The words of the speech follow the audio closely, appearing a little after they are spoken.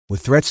With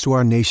threats to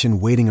our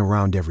nation waiting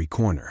around every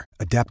corner,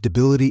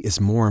 adaptability is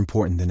more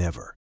important than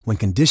ever. When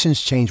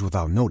conditions change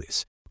without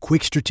notice,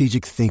 quick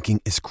strategic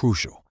thinking is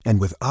crucial.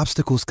 And with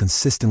obstacles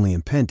consistently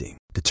impending,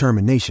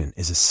 determination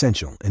is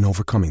essential in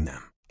overcoming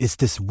them. It's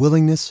this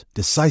willingness,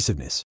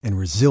 decisiveness, and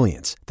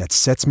resilience that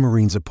sets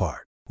Marines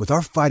apart. With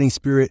our fighting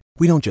spirit,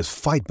 we don't just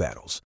fight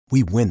battles,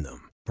 we win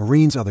them.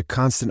 Marines are the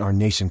constant our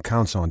nation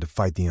counts on to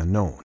fight the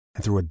unknown.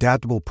 And through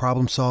adaptable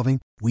problem solving,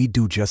 we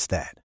do just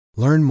that.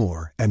 Learn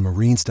more at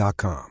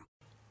marines.com.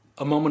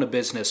 A moment of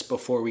business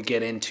before we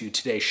get into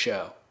today's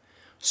show.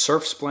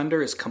 Surf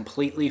Splendor is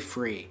completely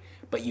free,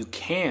 but you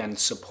can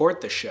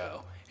support the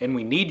show, and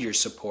we need your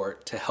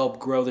support to help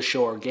grow the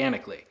show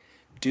organically.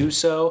 Do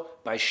so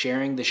by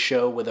sharing the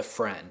show with a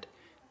friend.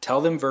 Tell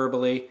them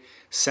verbally,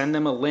 send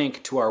them a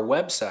link to our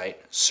website,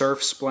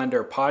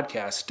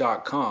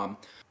 surfsplendorpodcast.com,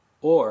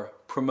 or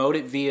promote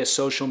it via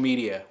social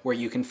media where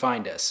you can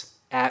find us,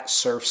 at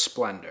Surf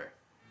Splendor.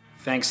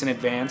 Thanks in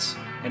advance,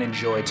 and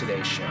enjoy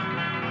today's show.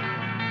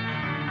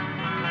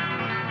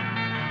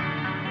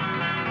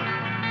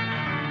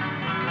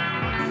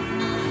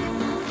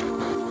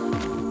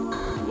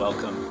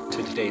 Welcome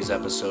to today's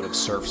episode of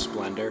Surf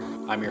Splendor.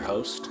 I'm your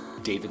host,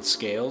 David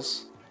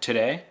Scales.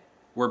 Today,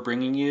 we're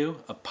bringing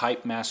you a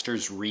Pipe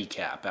Masters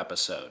recap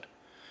episode.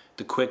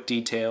 The quick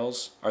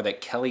details are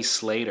that Kelly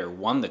Slater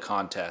won the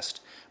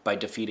contest by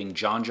defeating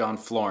John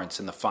Florence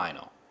in the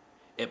final.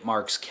 It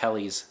marks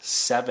Kelly's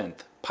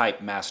 7th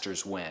Pipe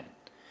Masters win.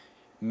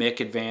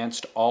 Mick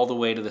advanced all the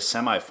way to the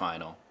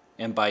semifinal,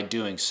 and by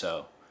doing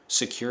so,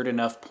 secured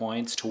enough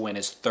points to win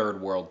his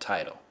 3rd world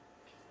title.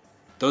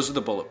 Those are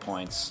the bullet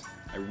points.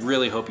 I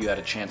really hope you had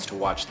a chance to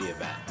watch the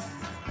event.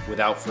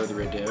 Without further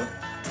ado,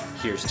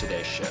 here's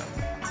today's show.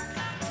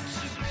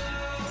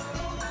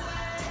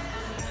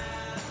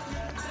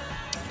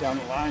 Down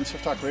the line,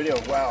 Surf Talk Radio.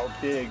 Wow,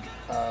 big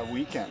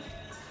weekend.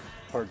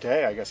 Or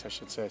day, I guess I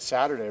should say.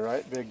 Saturday,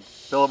 right? Big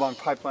Billabong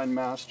Pipeline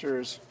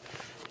Masters.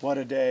 What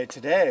a day.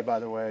 Today, by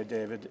the way,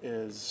 David,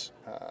 is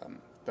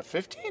the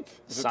 15th?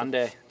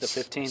 Sunday, the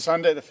 15th.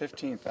 Sunday, the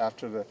 15th,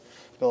 after the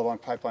Billabong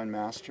Pipeline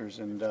Masters.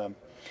 And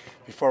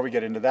before we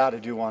get into that, I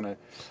do want to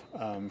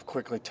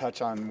quickly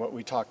touch on what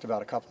we talked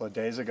about a couple of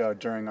days ago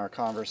during our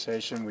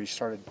conversation. We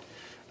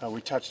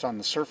touched on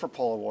the Surfer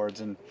Pole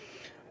Awards, and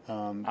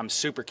I'm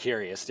super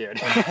curious,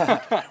 dude.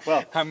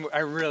 well,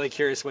 I'm really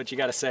curious what you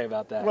got to say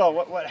about that. Well,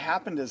 what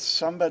happened is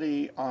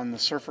somebody on the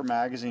Surfer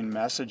Magazine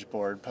message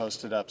board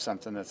posted up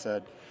something that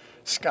said,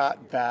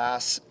 Scott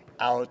Bass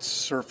outs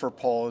Surfer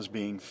Pole is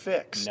being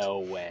fixed. No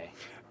way.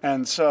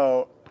 And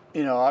so,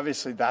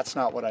 obviously that's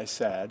not what I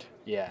said.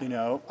 Yeah.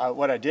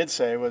 What I did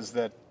say was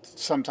that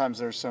sometimes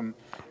there's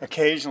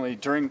occasionally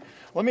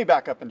let me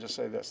back up and just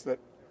say this, that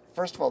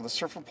first of all, the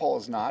Surfer Pole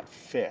is not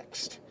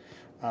fixed.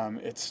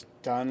 It's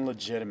done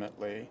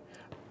legitimately.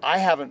 I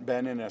haven't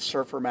been in a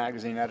Surfer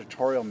Magazine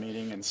editorial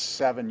meeting in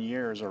 7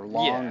 years or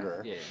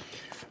longer. Yeah.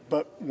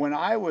 But when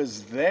I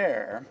was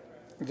there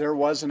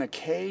was an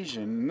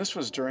occasion, and this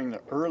was during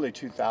the early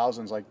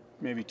 2000s, like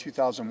maybe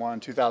 2001,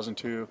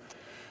 2002,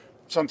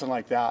 something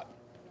like that,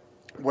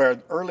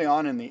 where early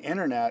on in the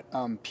internet,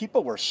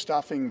 people were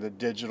stuffing the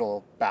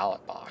digital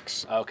ballot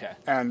box. Okay.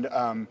 And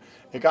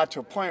it got to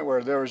a point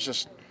where they were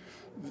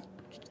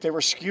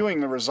skewing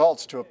the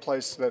results to a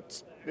place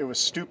that it was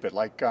stupid.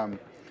 Like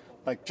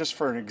just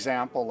for an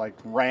example, like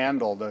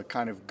Randall, the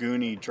kind of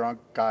goony drunk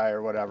guy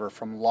or whatever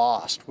from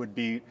Lost would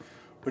be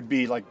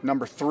like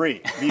number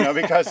 3,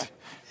 because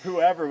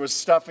whoever was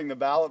stuffing the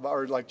ballot,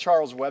 or like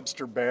Charles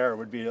Webster Bear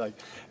would be like.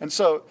 And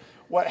so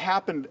what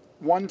happened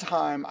one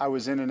time, I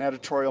was in an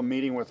editorial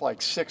meeting with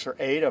like 6 or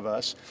 8 of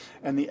us,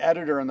 and the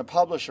editor and the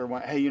publisher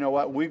went, hey, you know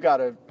what, we've got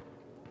to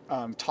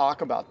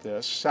talk about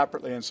this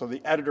separately. And so the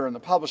editor and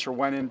the publisher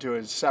went into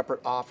his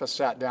separate office,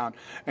 sat down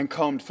and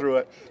combed through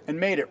it and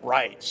made it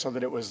right so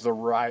that it was the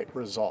right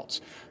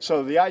results.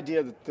 So the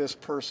idea that this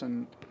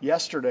person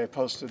yesterday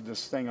posted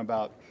this thing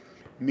about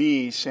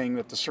me saying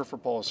that the Surfer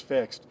Pole is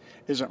fixed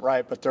isn't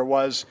right, but there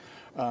was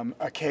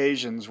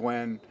occasions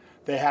when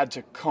they had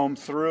to comb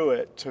through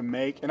it to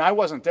make, and I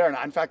wasn't there. And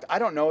in fact, I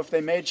don't know if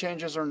they made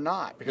changes or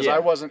not, because I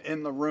wasn't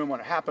in the room when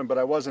it happened, but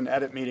I was in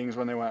edit meetings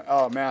when they went,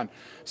 oh man,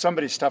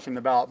 somebody's stuffing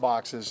the ballot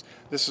boxes.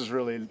 This is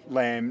really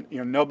lame.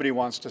 Nobody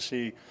wants to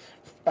see,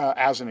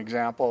 as an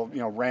example,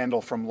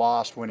 Randall from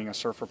Lost winning a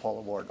Surfer Pole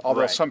award.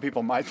 Although some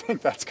people might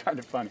think that's kind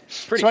of funny.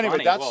 It's pretty funny.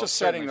 But that's just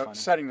setting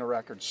the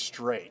record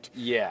straight.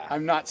 Yeah.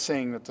 I'm not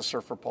saying that the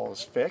Surfer Pole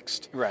is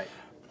fixed. Right.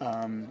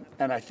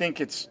 And I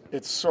think it's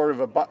sort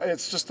of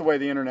it's just the way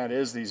the internet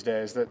is these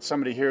days, that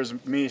somebody hears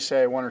me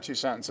say 1 or 2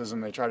 sentences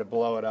and they try to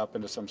blow it up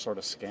into some sort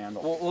of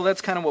scandal. Well,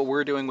 that's kind of what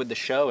we're doing with the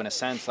show, in a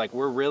sense. Like,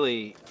 we're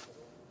really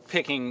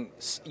picking,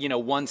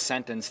 one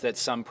sentence that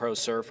some pro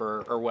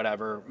surfer or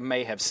whatever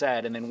may have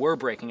said, and then we're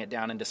breaking it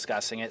down and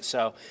discussing it.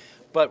 So,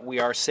 but we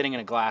are sitting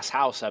in a glass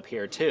house up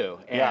here too,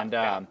 and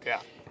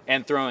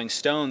and throwing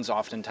stones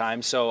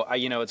oftentimes. So,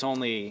 it's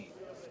only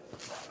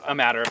a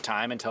matter of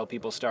time until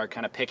people start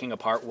kind of picking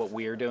apart what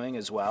we're doing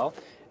as well.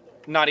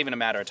 Not even a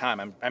matter of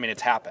time.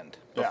 It's happened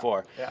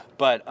before. Yeah.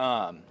 But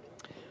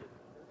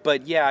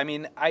But yeah, I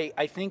mean,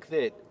 I think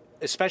that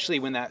especially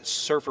when that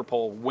surfer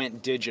poll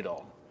went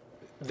digital,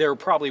 there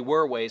probably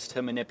were ways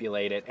to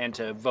manipulate it and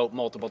to vote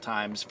multiple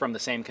times from the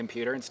same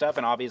computer and stuff.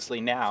 And obviously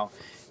now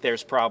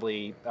there's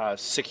probably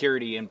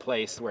security in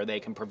place where they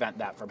can prevent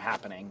that from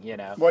happening, you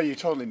know? Well, you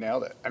totally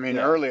nailed it. I mean,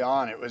 early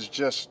on, it was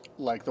just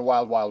like the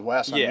wild, wild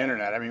west on the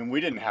internet. I mean, we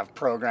didn't have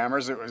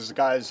programmers. It was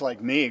guys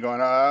like me going,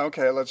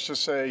 okay, let's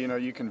just say,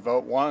 you can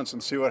vote once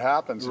and see what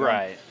happens.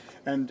 Right.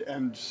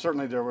 And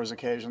certainly there was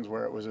occasions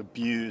where it was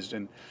abused.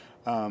 And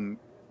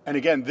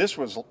again, this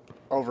was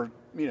over,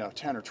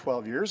 10 or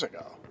 12 years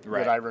ago.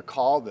 Right. That I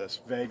recall this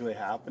vaguely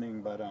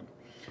happening, but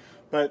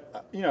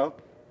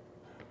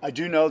I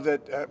do know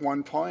that at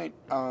one point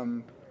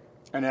an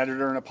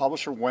editor and a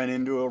publisher went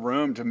into a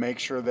room to make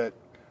sure that,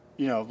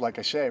 like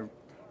I say,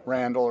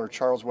 Randall or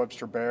Charles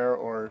Webster Bear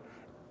or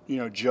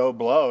Joe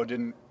Blow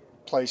didn't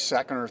place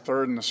second or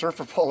third in the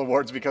Surfer Poll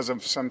Awards because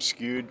of some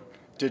skewed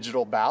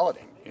digital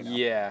balloting.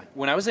 Yeah.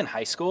 When I was in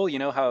high school, you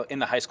know how in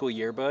the high school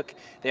yearbook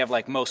they have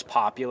like most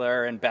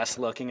popular and best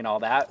looking and all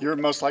that? You're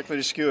most likely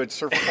to skew at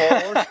Surfer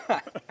Poll Awards?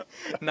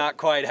 Not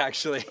quite,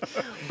 actually.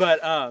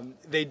 But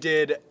they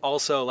did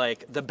also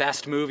like the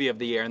best movie of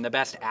the year and the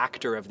best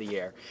actor of the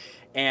year.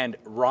 And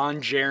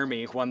Ron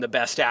Jeremy won the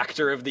best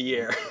actor of the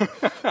year.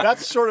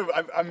 That's sort of,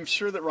 I'm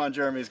sure that Ron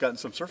Jeremy's gotten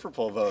some Surfer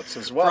Poll votes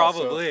as well.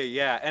 Probably,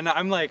 yeah. And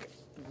I'm like,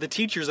 the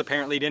teachers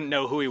apparently didn't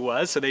know who he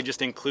was, so they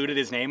just included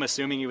his name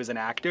assuming he was an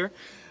actor.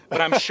 But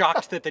I'm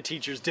shocked that the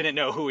teachers didn't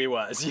know who he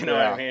was, you know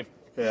what I mean?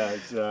 Yeah,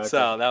 exactly.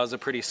 So that was a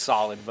pretty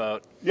solid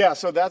vote. Yeah,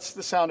 so that's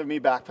the sound of me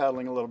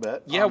backpedaling a little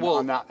bit. Yeah,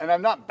 on that. And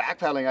I'm not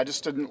backpedaling, I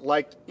just didn't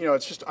like,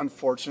 it's just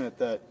unfortunate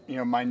that,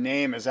 my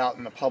name is out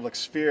in the public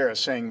sphere as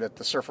saying that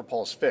the Surfer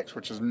Poll is fixed,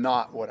 which is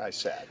not what I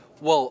said.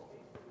 Well,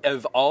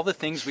 of all the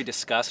things we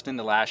discussed in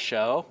the last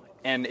show,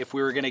 and if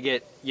we were going to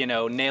get,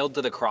 nailed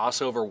to the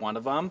cross over one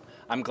of them,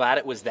 I'm glad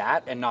it was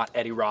that and not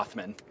Eddie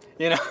Rothman.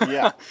 Yeah.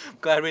 I'm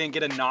glad we didn't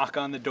get a knock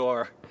on the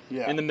door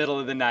in the middle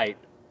of the night,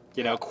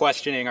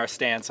 questioning our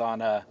stance on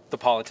the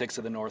politics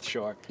of the North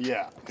Shore.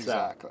 Yeah,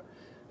 exactly.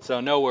 So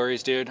no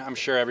worries, dude. I'm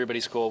sure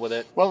everybody's cool with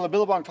it. Well, the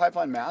Billabong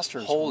Pipeline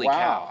Masters. Holy wow.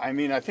 cow. I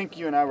mean, I think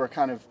you and I were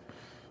kind of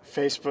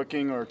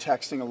Facebooking or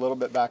texting a little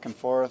bit back and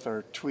forth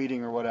or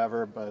tweeting or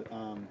whatever, but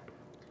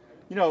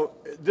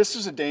this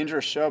is a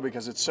dangerous show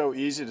because it's so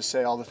easy to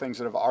say all the things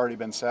that have already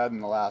been said in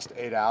the last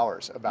 8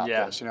 hours about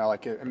this.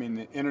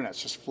 The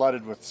internet's just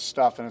flooded with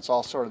stuff, and it's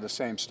all sort of the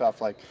same stuff,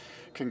 like,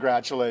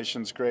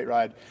 congratulations, great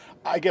ride.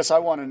 I guess I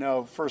want to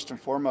know, first and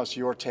foremost,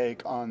 your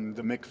take on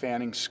the Mick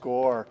Fanning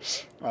score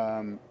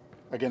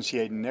against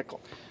Yaden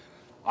Nickel.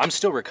 I'm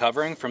still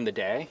recovering from the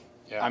day.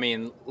 Yeah. I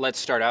mean, let's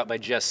start out by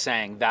just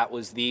saying that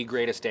was the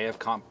greatest day of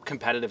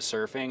competitive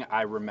surfing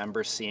I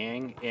remember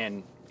seeing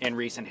in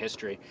recent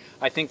history.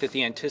 I think that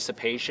the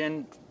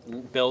anticipation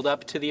build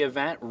up to the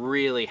event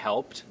really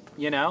helped,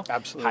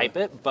 Absolutely. hype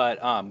it,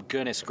 but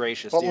goodness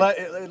gracious, Well, dude.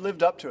 it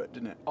lived up to it,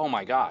 didn't it? Oh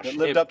my gosh. It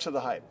lived up to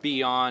the hype.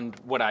 Beyond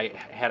what I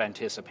had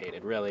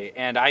anticipated, really.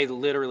 And I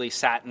literally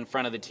sat in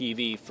front of the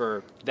TV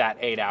for that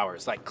 8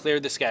 hours, like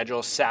cleared the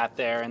schedule, sat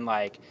there and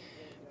like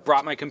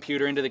brought my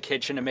computer into the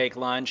kitchen to make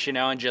lunch,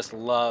 and just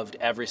loved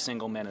every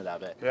single minute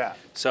of it. Yeah.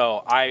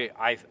 So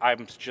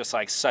I'm just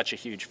like such a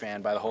huge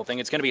fan by the whole thing.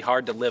 It's going to be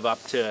hard to live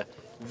up to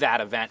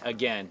that event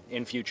again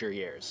in future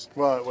years.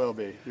 Well, it will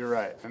be. You're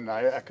right. And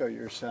I echo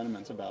your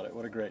sentiments about it.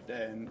 What a great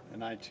day.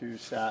 And I, too,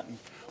 sat and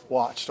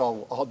watched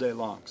all day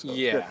long. So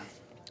yeah. Good.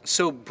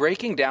 So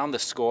breaking down the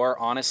score,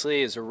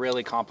 honestly, is a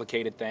really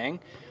complicated thing.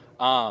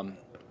 I'm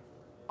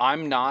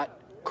not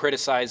going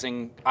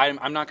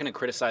to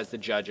criticize the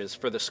judges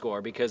for the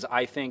score because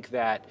I think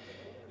that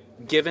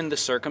given the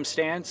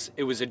circumstance,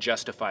 it was a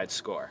justified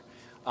score.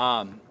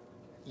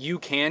 You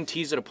can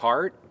tease it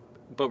apart,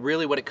 but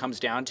really what it comes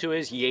down to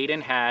is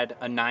Yaden had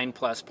a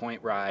 9+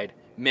 point ride,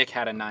 Mick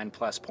had a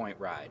 9+ point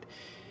ride.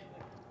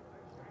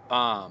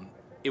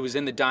 It was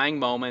in the dying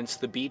moments,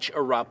 the beach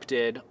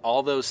erupted,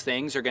 all those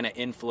things are going to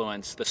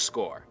influence the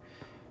score.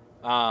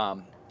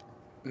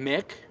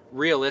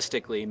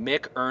 Realistically,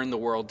 Mick earned the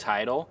world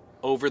title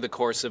over the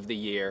course of the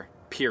year,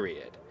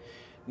 period.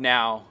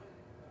 Now,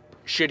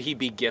 should he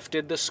be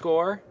gifted the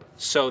score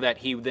so that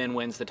he then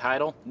wins the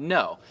title?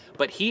 No,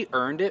 but he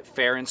earned it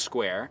fair and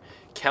square.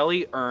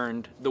 Kelly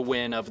earned the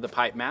win of the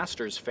Pipe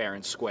Masters fair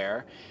and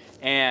square,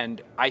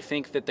 and I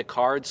think that the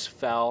cards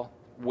fell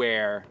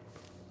where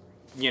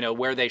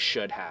they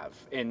should have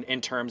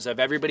in terms of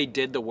everybody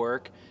did the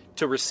work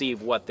to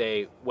receive what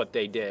they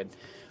did.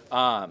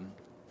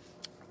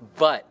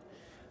 But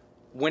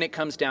when it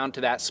comes down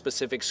to that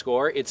specific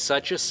score, it's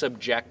such a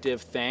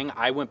subjective thing.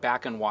 I went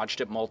back and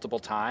watched it multiple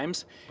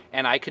times,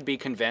 and I could be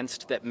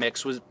convinced that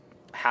Mick's was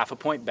half a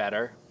point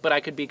better, but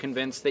I could be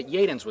convinced that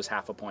Yaden's was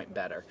half a point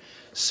better.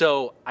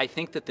 So I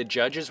think that the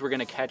judges were going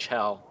to catch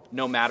hell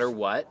no matter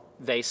what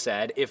they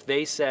said. If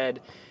they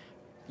said,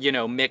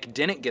 Mick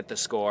didn't get the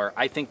score,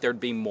 I think there'd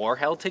be more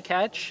hell to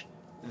catch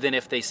than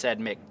if they said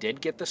Mick did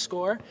get the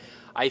score.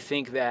 I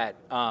think that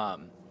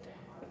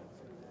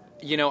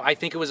I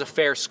think it was a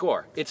fair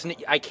score.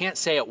 I can't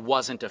say it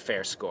wasn't a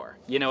fair score.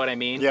 You know what I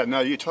mean? Yeah,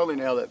 no, you totally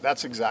nailed it.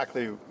 That's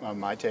exactly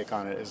my take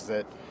on it, is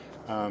that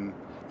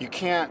you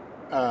can't,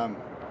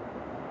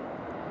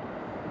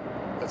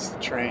 that's the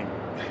train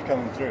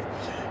coming through.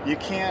 You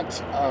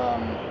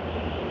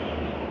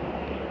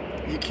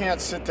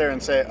can't sit there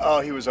and say,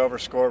 oh, he was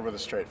overscored with a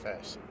straight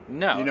face.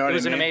 No, you know it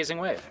was I mean? an amazing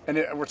wave. And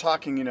we're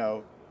talking,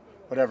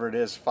 whatever it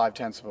is,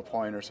 0.5 of a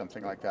point or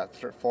something like that,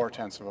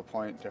 0.4 of a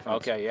point difference.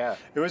 Okay, yeah.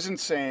 It was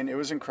insane. It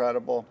was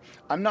incredible.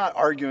 I'm not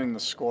arguing the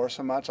score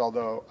so much,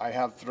 although I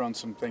have thrown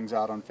some things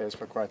out on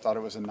Facebook where I thought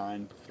it was a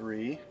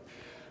 9-3.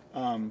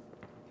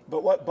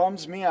 But what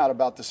bums me out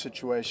about the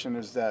situation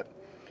is that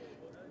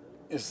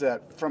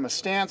from a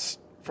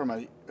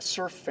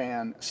surf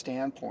fan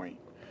standpoint,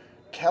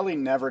 Kelly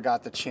never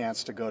got the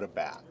chance to go to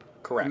bat.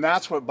 Correct. And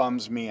that's what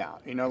bums me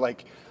out.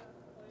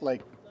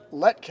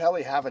 Let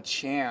Kelly have a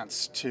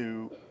chance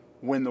to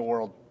win the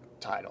world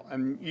title.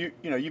 And you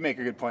make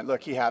a good point.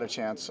 Look, he had a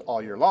chance all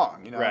year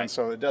long, right. And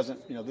so it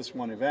doesn't, this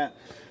one event.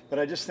 But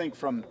I just think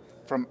from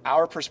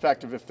our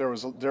perspective, if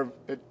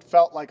it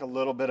felt like a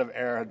little bit of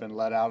air had been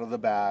let out of the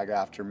bag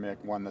after Mick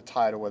won the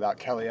title without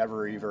Kelly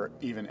ever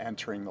even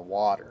entering the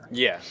water.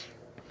 Yeah.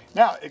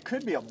 Now, it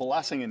could be a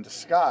blessing in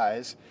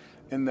disguise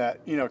in that,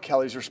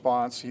 Kelly's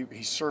response, he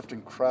surfed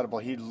incredible.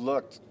 He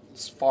looked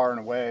far and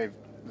away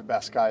the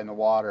best guy in the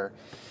water.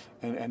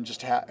 And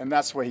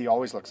that's the way he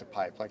always looks at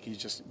pipe. Like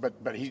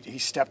but he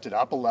stepped it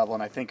up a level,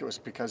 and I think it was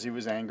because he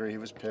was angry, he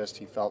was pissed,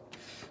 he felt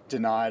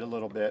denied a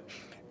little bit,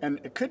 and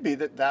it could be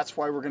that's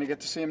why we're going to get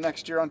to see him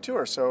next year on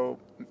tour. So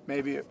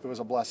maybe it was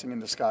a blessing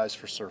in disguise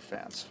for surf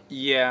fans.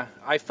 Yeah,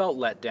 I felt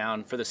let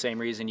down for the same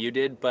reason you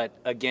did, but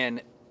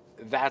again,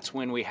 that's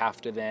when we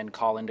have to then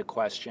call into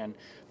question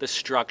the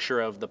structure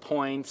of the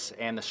points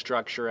and the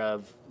structure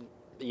of,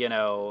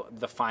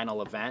 the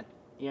final event.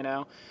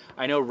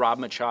 I know Rob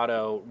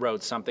Machado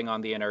wrote something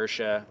on the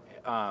Inertia,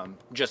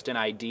 just an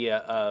idea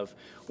of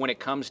when it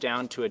comes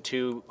down to a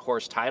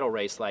 2-horse title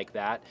race like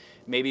that,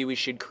 maybe we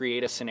should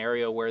create a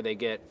scenario where they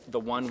get the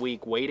 1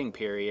 week waiting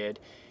period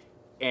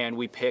and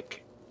we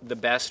pick the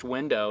best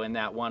window in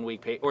that 1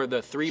 week, or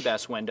the 3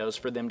 best windows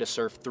for them to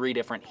surf 3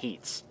 different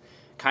heats.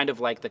 Kind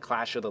of like the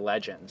Clash of the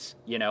Legends,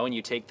 and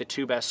you take the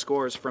 2 best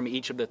scores from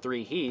each of the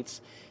 3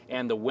 heats,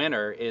 and the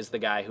winner is the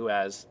guy who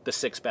has the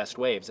 6 best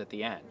waves at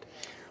the end.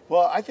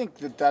 Well, I think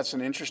that's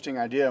an interesting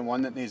idea and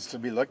one that needs to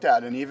be looked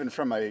at. And even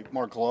from a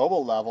more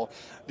global level,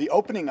 the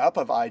opening up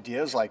of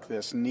ideas like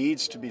this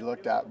needs to be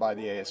looked at by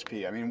the ASP.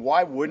 I mean,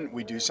 why wouldn't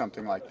we do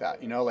something like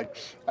that? In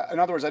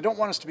other words, I don't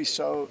want us to be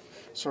so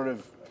sort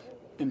of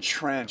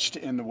entrenched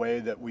in the way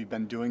that we've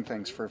been doing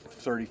things for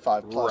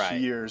 35 plus right.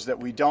 years that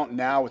we don't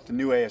now with the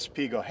new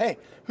ASP go, hey,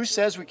 who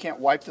says we can't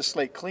wipe the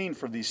slate clean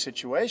for these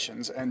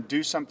situations and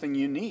do something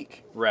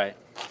unique? Right.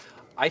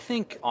 I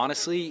think,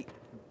 honestly,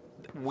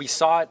 we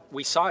saw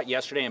it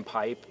yesterday in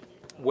pipe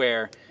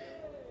where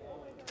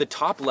the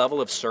top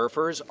level of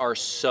surfers are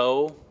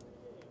so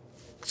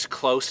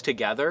close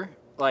together.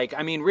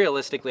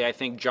 Realistically, I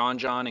think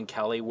John and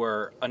Kelly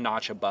were a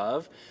notch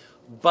above.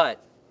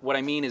 But what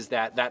I mean is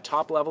that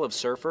top level of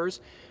surfers,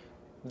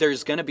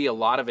 there's going to be a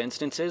lot of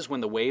instances when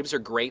the waves are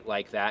great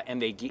like that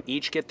and they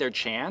each get their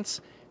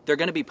chance. They're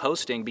going to be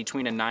posting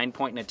between a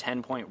 9-point and a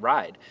 10-point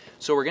ride.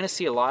 So we're going to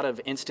see a lot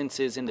of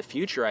instances in the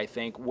future, I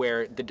think,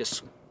 where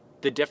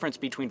the difference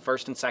between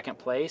first and second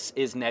place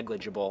is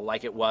negligible,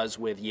 like it was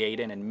with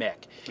Yaden and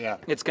Mick. Yeah.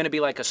 It's going to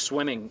be like a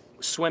swimming,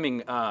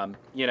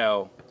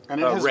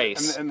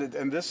 race.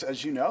 And this,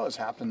 as you know, has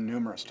happened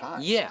numerous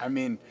times. Yeah. I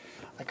mean,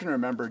 I can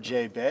remember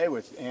Jay Bay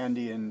with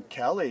Andy and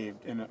Kelly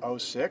in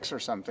 06 or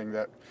something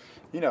that,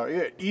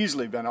 it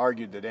easily been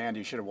argued that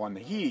Andy should have won the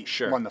heat,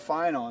 sure. won the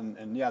final,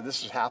 and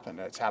this has happened.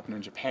 It's happened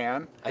in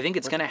Japan. I think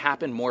it's going to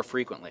happen more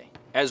frequently.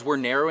 As we're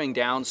narrowing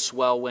down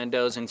swell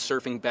windows and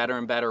surfing better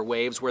and better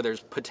waves where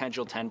there's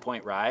potential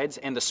 10-point rides,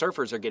 and the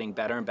surfers are getting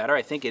better and better,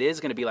 I think it is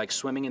going to be like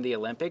swimming in the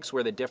Olympics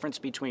where the difference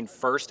between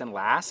first and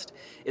last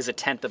is a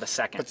 1/10 of a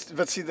second.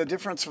 But see, the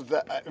difference with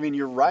that,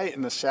 you're right,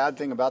 and the sad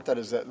thing about that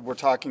is that we're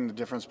talking the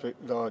difference,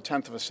 the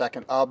 1/10 of a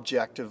second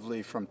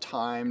objectively from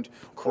timed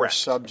or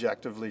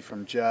subjectively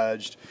from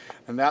judged,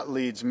 and that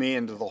leads me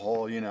into the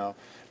whole,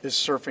 is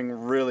surfing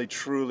really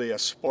truly a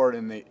sport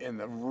in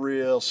the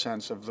real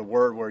sense of the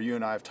word, where you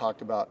and I have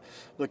talked about,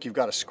 look, you've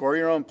got to score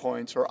your own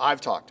points, or I've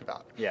talked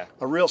about. Yeah.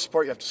 A real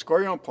sport, you have to score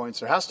your own points.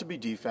 There has to be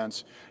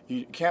defense.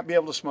 You can't be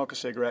able to smoke a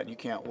cigarette, and you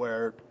can't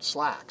wear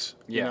slacks.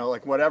 Yeah.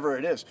 Whatever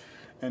it is.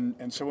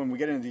 And so when we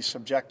get into these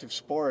subjective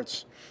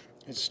sports,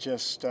 it's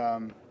just,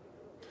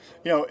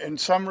 in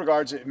some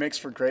regards, it makes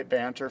for great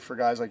banter for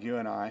guys like you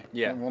and I.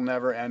 Yeah. And we'll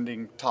never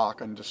ending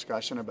talk and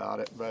discussion about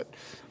it, but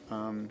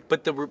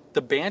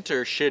the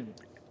banter should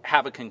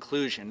have a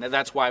conclusion.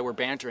 That's why we're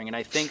bantering. And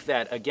I think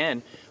that,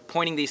 again,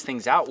 pointing these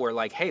things out, we're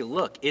like, hey,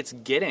 look, it's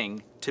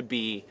getting to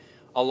be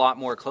a lot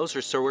more closer.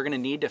 So we're going to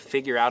need to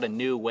figure out a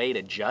new way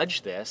to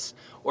judge this,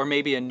 or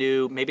maybe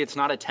it's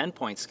not a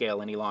 10-point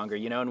scale any longer,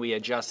 and we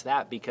adjust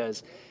that,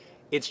 because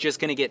it's just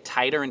going to get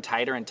tighter and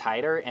tighter and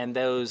tighter, and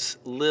those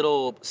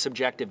little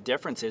subjective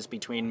differences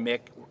between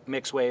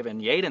Mick's wave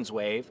and Yaden's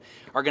wave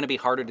are going to be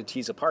harder to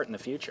tease apart in the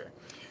future.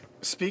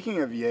 Speaking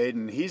of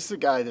Yaden, he's the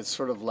guy that's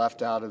sort of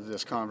left out of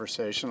this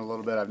conversation a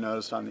little bit. I've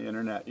noticed on the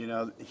internet,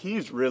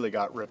 he's really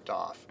got ripped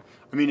off.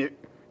 I mean,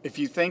 if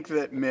you think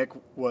that Mick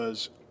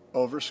was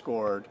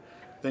overscored,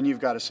 then you've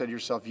got to say to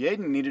yourself,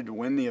 Yaden needed to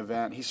win the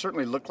event. He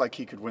certainly looked like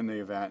he could win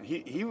the event.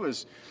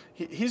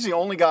 He's the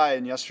only guy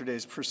in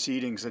yesterday's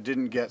proceedings that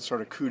didn't get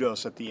sort of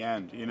kudos at the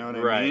end. You know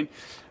what I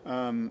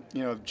mean?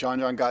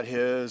 John got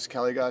his,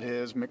 Kelly got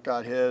his, Mick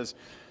got his.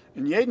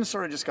 And Yaden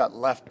sort of just got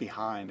left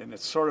behind, and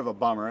it's sort of a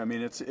bummer. I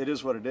mean, it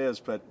is what it is,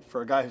 but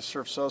for a guy who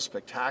surfed so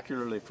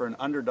spectacularly, for an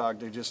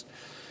underdog to just,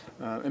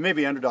 and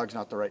maybe underdog's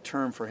not the right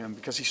term for him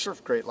because he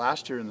surfed great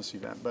last year in this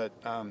event, but,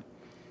 a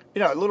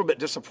little bit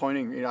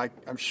disappointing.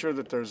 I'm sure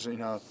that there's,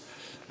 a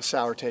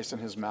sour taste in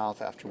his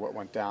mouth after what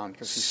went down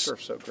because he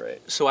surfed so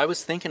great. So I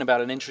was thinking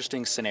about an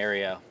interesting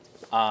scenario.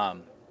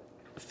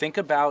 Think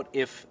about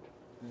if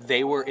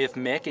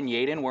Mick and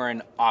Yaden were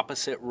in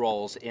opposite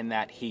roles in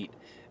that heat.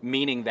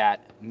 Meaning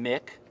that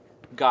Mick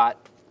got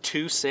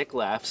 2 sick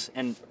lefts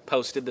and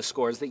posted the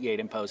scores that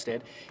Yaden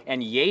posted,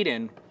 and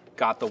Yaden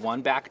got the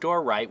one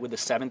backdoor right with the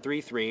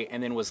 7.33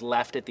 and then was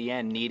left at the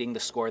end needing the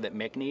score that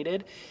Mick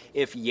needed.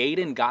 If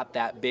Yaden got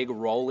that big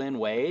roll-in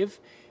wave,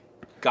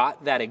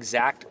 got that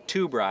exact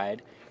tube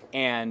ride,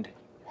 and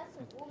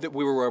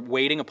we were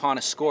waiting upon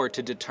a score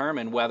to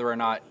determine whether or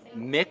not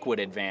Mick would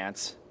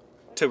advance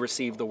to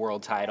receive the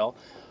world title,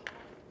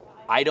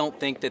 I don't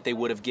think that they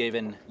would have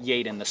given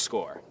Yaden the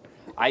score.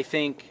 I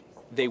think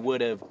they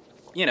would have,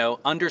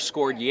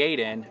 underscored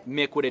Yaden.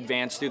 Mick would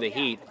advance through the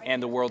heat,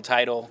 and the world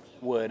title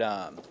would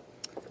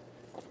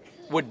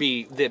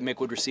be that Mick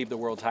would receive the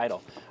world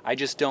title. I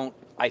just don't.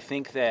 I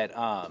think that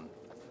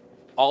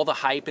all the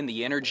hype and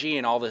the energy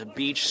and all the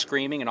beach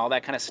screaming and all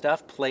that kind of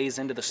stuff plays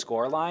into the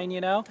score line,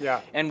 Yeah.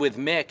 And with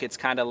Mick, it's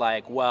kind of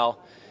like, well,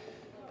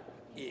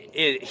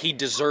 he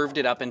deserved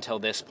it up until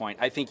this point.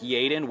 I think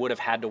Yaden would have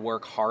had to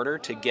work harder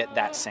to get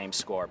that same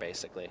score,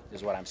 basically,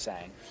 is what I'm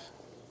saying.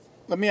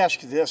 Let me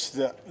ask you this: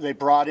 they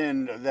brought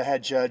in the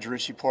head judge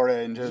Richie Porta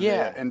into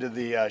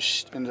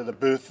the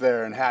booth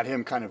there and had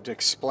him kind of to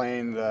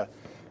explain the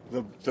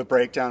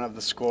breakdown of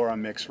the score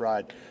on Mick's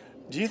ride.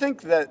 Do you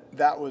think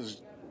that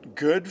was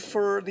good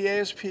for the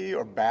ASP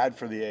or bad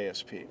for the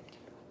ASP?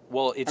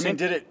 Well,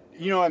 did it?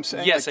 You know what I'm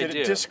saying? Yes, did I do.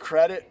 It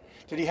discredit?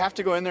 Did he have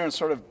to go in there and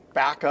sort of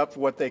back up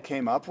what they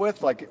came up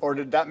with, or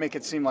did that make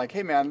it seem like,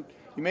 hey man,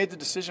 you made the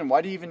decision.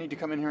 Why do you even need to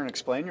come in here and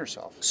explain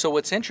yourself? So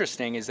what's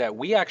interesting is that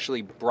we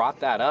actually brought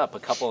that up a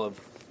couple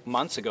of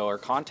months ago or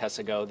contests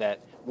ago,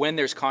 that when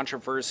there's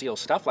controversial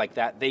stuff like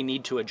that, they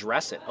need to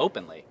address it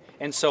openly.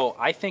 And so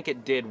I think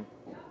it did.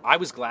 I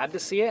was glad to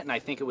see it, and I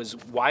think it was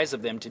wise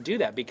of them to do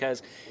that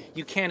because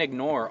you can't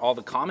ignore all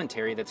the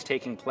commentary that's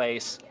taking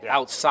place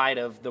outside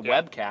of the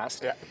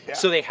webcast. Yeah.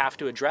 So they have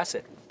to address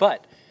it.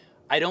 But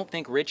I don't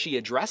think Richie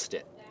addressed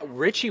it.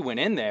 Richie went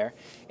in there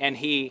and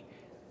he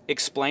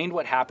explained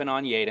what happened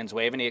on Yaden's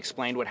wave and he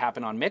explained what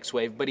happened on Mick's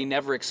wave, but he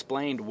never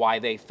explained why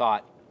they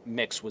thought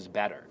Mick's was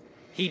better.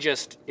 He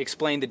just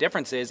explained the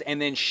differences,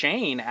 and then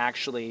Shane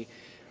actually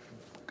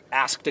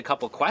asked a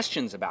couple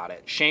questions about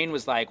it. Shane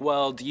was like,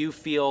 well, do you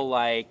feel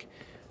like,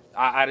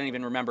 I don't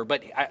even remember,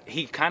 but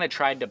he kind of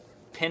tried to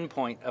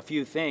pinpoint a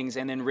few things,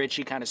 and then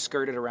Richie kind of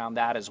skirted around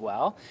that as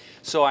well.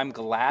 So I'm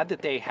glad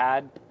that they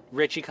had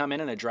Richie come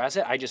in and address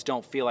it. I just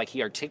don't feel like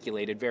he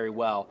articulated very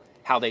well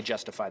how they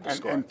justified the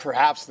score. And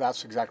perhaps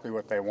that's exactly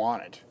what they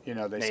wanted. They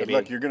Maybe. said,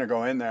 look, you're going to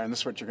go in there and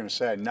this is what you're going to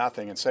say,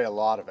 nothing, and say a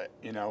lot of it,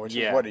 which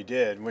is what he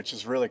did, which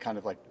is really kind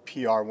of like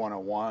PR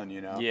 101,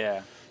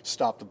 Yeah.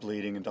 Stop the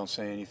bleeding and don't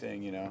say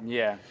anything,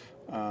 Yeah.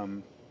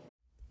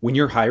 When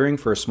you're hiring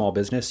for a small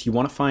business, you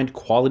want to find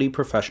quality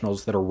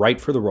professionals that are right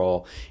for the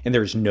role, and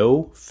there's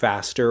no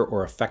faster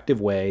or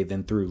effective way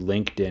than through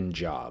LinkedIn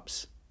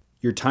Jobs.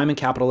 Your time and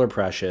capital are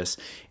precious,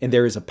 and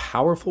there is a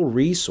powerful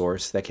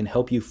resource that can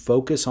help you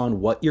focus on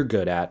what you're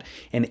good at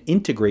and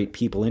integrate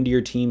people into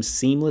your team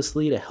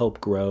seamlessly to help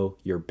grow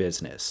your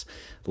business.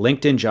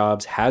 LinkedIn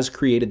Jobs has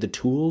created the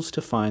tools to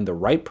find the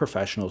right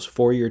professionals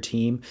for your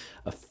team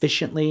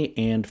efficiently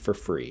and for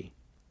free.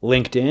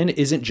 LinkedIn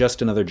isn't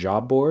just another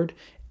job board.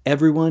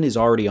 Everyone is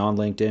already on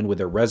LinkedIn with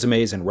their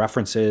resumes and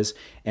references,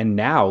 and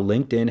now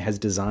LinkedIn has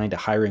designed a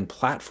hiring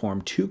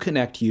platform to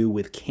connect you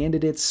with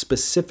candidates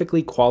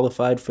specifically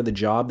qualified for the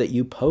job that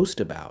you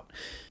post about.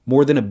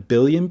 More than 1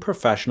 billion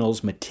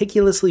professionals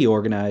meticulously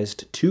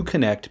organized to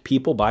connect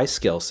people by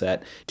skill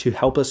set to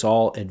help us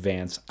all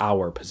advance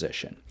our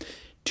position.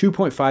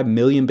 2.5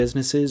 million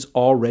businesses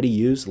already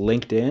use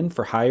LinkedIn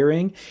for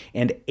hiring,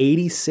 and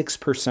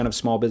 86% of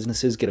small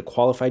businesses get a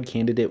qualified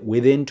candidate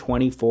within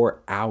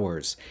 24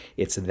 hours.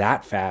 It's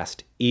that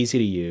fast, easy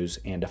to use,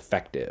 and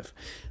effective.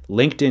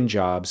 LinkedIn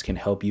Jobs can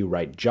help you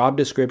write job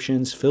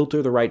descriptions,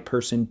 filter the right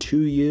person to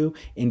you,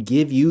 and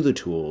give you the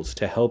tools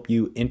to help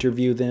you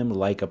interview them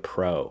like a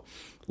pro.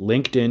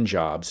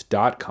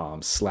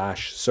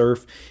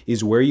 LinkedInjobs.com/surf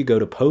is where you go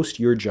to post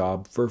your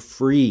job for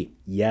free.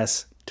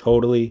 Yes,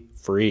 totally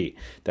free.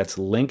 That's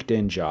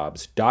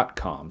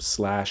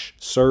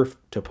linkedinjobs.com/surf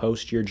to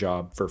post your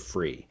job for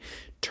free.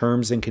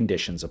 Terms and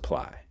conditions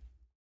apply.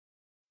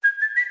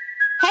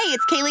 Hey,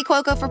 it's Kaylee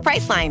Cuoco for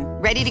Priceline.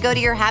 Ready to go to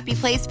your happy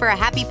place for a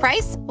happy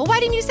price? Well, why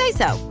didn't you say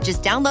so?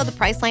 Just download the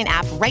Priceline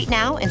app right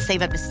now and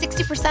save up to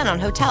 60% on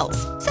hotels.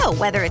 So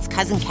whether it's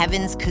Cousin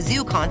Kevin's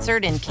Kazoo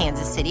Concert in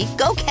Kansas City,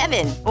 go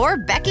Kevin, or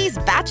Becky's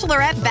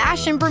Bachelorette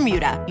Bash in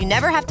Bermuda, you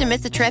never have to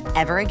miss a trip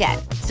ever again.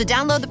 So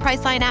download the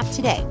Priceline app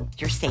today.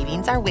 Your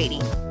savings are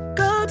waiting.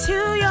 Go to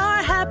your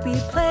happy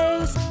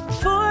place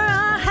for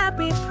a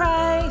happy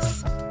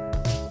price.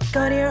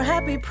 Go to your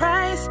happy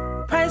price,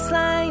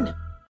 Priceline.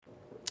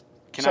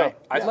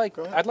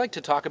 I'd like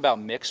to talk about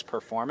Mick's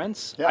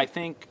performance. Yeah. I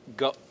think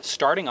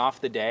starting off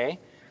the day,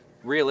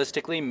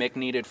 realistically, Mick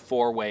needed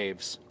 4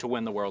 waves to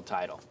win the world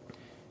title.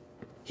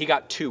 He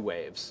got 2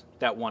 waves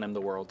that won him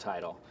the world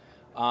title.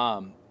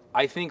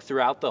 I think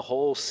throughout the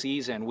whole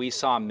season, we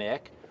saw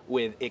Mick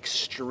with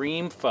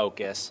extreme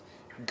focus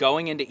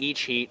going into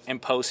each heat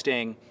and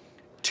posting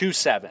 2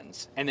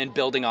 7s and then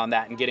building on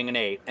that and getting an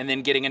 8 and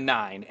then getting a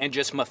 9 and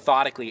just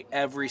methodically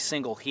every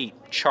single heat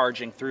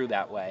charging through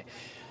that way.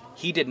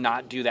 He did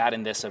not do that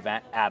in this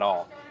event at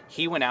all.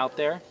 He went out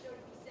there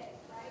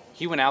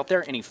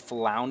and he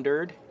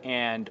floundered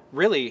and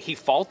really he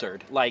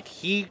faltered. Like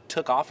he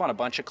took off on a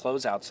bunch of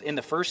closeouts. In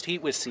the first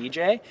heat with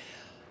CJ,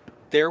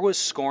 there was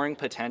scoring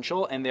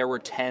potential and there were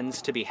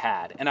 10s to be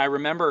had. And I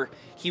remember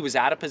he was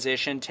out of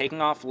position,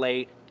 taking off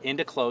late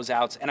into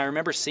closeouts. And I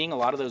remember seeing a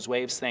lot of those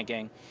waves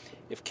thinking,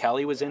 if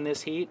Kelly was in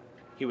this heat,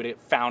 he would have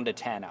found a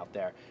 10 out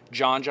there.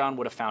 John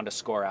would have found a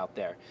score out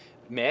there.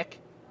 Mick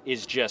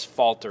is just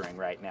faltering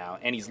right now,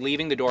 and he's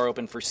leaving the door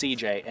open for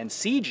CJ, and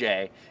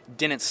CJ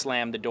didn't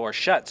slam the door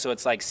shut, so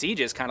it's like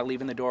CJ's kind of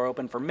leaving the door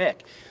open for Mick.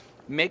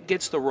 Mick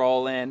gets the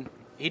roll in.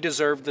 He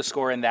deserved the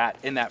score in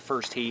that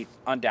first heat,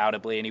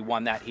 undoubtedly, and he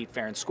won that heat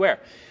fair and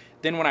square.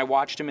 Then when I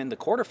watched him in the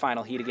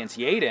quarterfinal heat against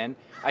Yaden,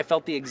 I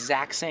felt the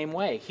exact same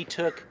way. He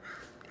took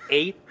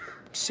 8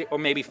 or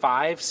maybe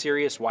 5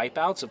 serious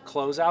wipeouts of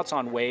closeouts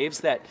on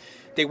waves that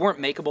they weren't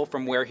makeable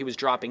from where he was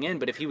dropping in,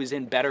 but if he was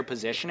in better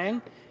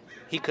positioning,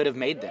 he could have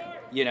made them,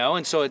 you know?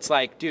 And so it's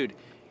like, dude,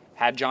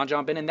 had John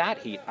been in that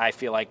heat, I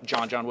feel like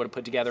John would have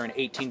put together an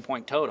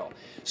 18-point total.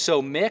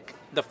 So Mick,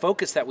 the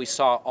focus that we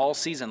saw all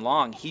season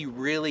long, he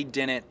really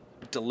didn't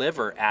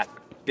deliver at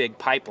Big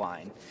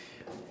Pipeline.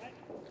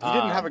 He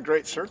didn't have a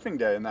great surfing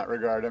day in that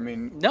regard. I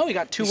mean, no, he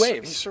got 2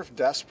 waves. He surfed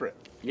desperate.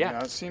 Yeah. You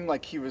know, it seemed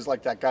like he was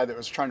like that guy that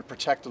was trying to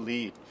protect the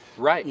lead.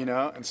 Right. You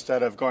know,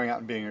 instead of going out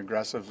and being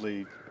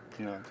aggressively,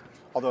 you know,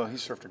 although he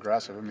surfed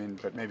aggressive, I mean,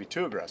 but maybe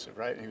too aggressive,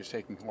 right? He was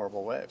taking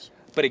horrible waves.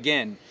 But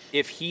again,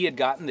 if he had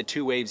gotten the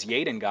 2 waves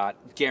Yaden got,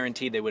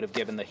 guaranteed they would have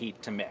given the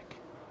heat to Mick.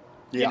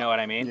 Yeah. You know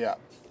what I mean? Yeah.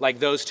 Like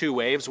those 2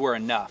 waves were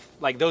enough.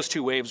 Like those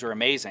 2 waves were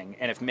amazing.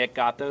 And if Mick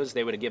got those,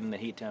 they would have given the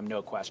heat to him,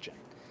 no question.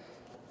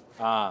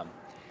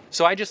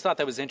 So I just thought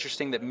that was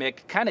interesting that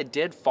Mick kind of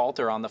did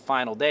falter on the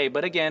final day.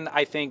 But again,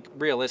 I think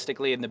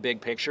realistically in the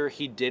big picture,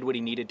 he did what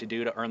he needed to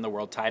do to earn the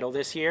world title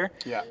this year.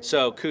 Yeah.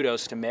 So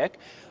kudos to Mick.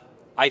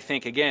 I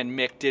think, again,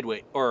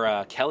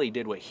 Kelly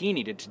did what he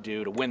needed to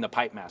do to win the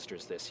Pipe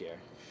Masters this year.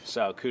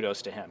 So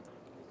kudos to him.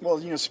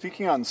 Well, you know,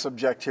 speaking on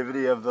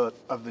subjectivity of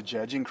the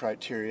judging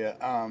criteria,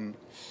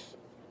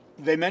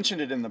 they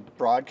mentioned it in the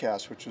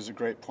broadcast, which was a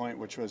great point,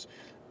 which was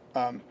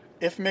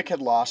if Mick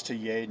had lost to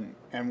Yaden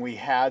and we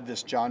had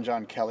this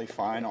John Kelly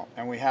final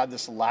and we had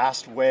this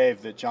last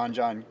wave that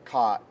John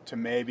caught to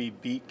maybe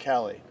beat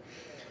Kelly,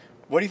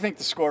 what do you think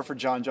the score for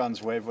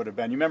John's wave would have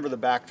been? You remember the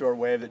backdoor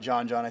wave that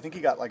John, I think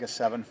he got like a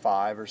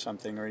 7.5 or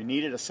something, or he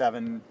needed a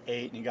 7.8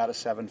 and he got a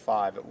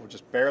 7.5. It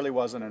just barely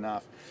wasn't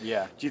enough.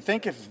 Yeah. Do you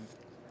think if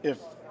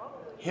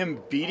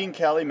him beating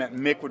Kelly meant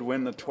Mick would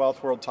win the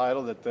 12th world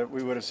title, that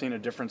we would have seen a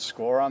different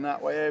score on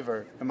that wave,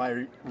 or am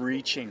I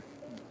reaching?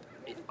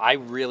 I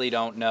really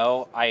don't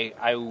know.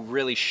 I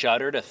really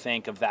shudder to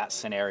think of that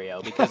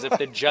scenario, because if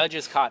the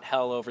judges caught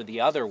hell over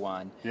the other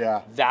one,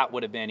 yeah, that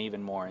would have been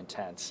even more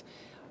intense.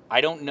 I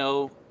don't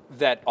know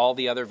that all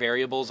the other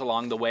variables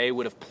along the way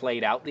would have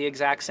played out the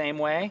exact same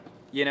way,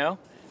 you know?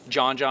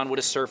 John would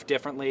have surfed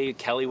differently.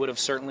 Kelly would have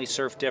certainly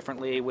surfed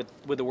differently with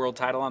the world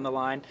title on the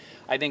line.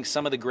 I think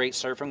some of the great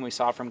surfing we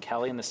saw from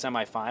Kelly in the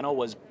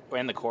semifinal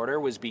in the quarter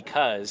was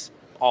because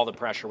all the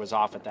pressure was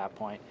off at that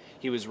point.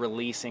 He was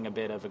releasing a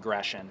bit of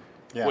aggression,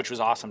 which was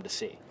awesome to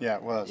see. Yeah,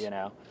 it was. You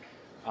know?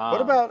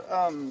 What about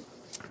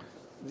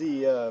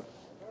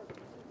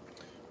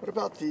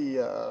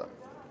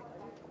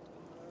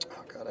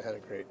God, I had a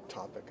great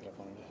topic and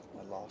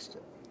I lost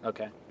it.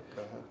 Okay.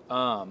 Go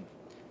ahead.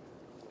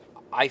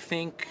 I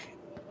think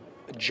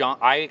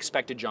I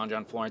expected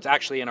John Florence.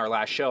 Actually, in our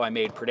last show, I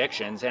made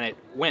predictions, and it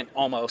went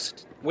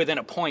almost within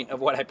a point of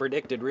what I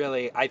predicted,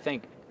 really. I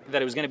think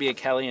that it was going to be a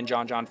Kelly and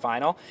John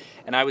final,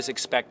 and I was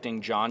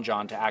expecting John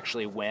to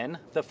actually win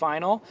the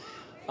final.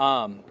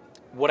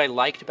 What I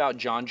liked about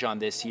John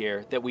this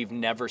year that we've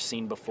never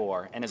seen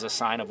before, and is a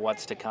sign of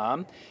what's to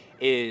come,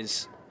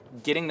 is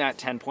getting that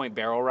 10-point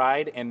barrel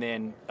ride and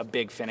then a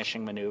big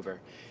finishing maneuver.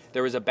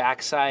 There was a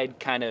backside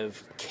kind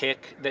of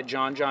kick that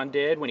John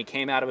did when he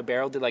came out of a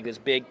barrel, did like this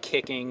big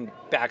kicking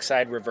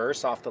backside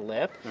reverse off the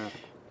lip. Yeah.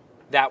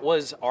 That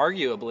was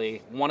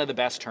arguably one of the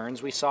best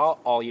turns we saw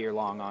all year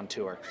long on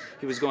tour.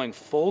 He was going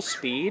full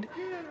speed.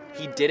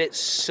 He did it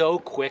so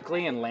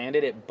quickly and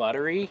landed it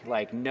buttery,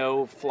 like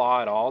no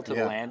flaw at all to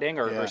the landing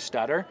or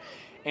stutter.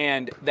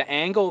 And the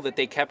angle that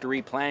they kept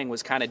replaying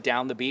was kind of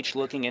down the beach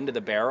looking into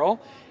the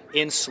barrel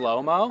in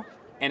slow-mo,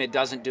 and it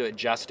doesn't do it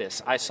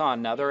justice. I saw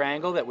another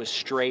angle that was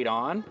straight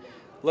on,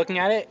 looking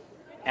at it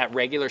at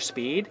regular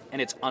speed,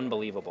 and it's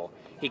unbelievable.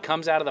 He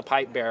comes out of the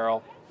pipe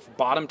barrel,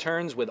 bottom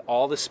turns with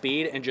all the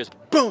speed, and just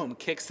boom,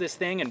 kicks this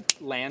thing and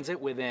lands it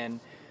within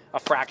a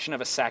fraction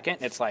of a second.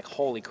 It's like,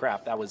 holy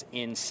crap, that was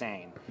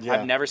insane. Yeah.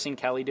 I've never seen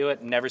Kelly do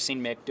it, never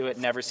seen Mick do it,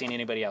 never seen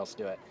anybody else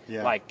do it.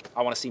 Yeah. Like,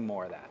 I want to see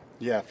more of that.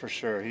 Yeah, for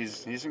sure.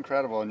 He's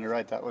incredible, and you're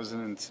right. That was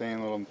an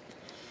insane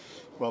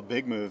little,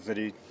 big move that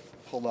he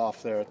pulled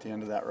off there at the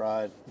end of that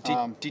ride.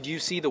 Did you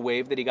see the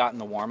wave that he got in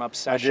the warm-up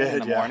session in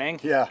the morning?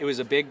 Yeah. It was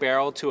a big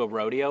barrel to a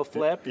rodeo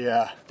flip.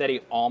 Yeah. That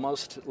he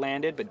almost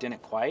landed but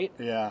didn't quite.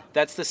 Yeah.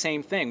 That's the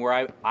same thing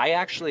where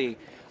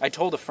I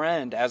told a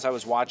friend as I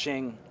was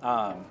watching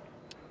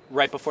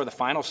right before the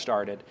final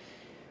started,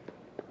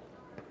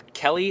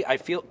 Kelly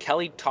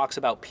talks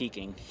about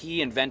peaking.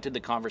 He invented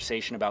the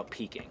conversation about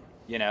peaking,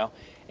 you know?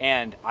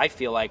 And I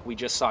feel like we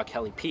just saw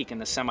Kelly peak in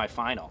the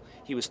semifinal.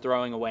 He was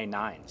throwing away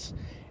nines.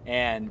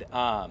 And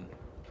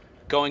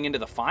going into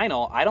the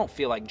final, I don't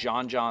feel like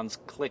John's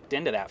clicked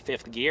into that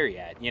fifth gear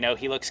yet. You know,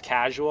 he looks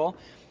casual.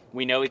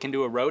 We know he can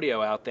do a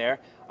rodeo out there.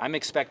 I'm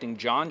expecting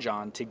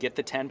John to get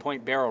the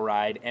 10-point barrel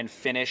ride and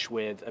finish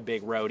with a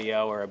big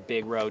rodeo or a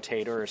big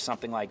rotator or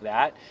something like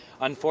that.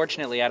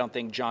 Unfortunately, I don't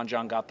think John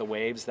got the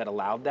waves that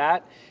allowed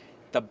that.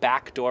 The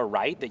backdoor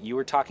right that you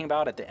were talking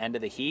about at the end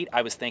of the heat,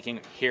 I was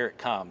thinking, here it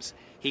comes.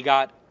 He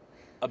got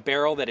a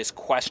barrel that is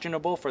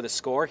questionable for the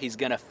score. He's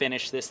going to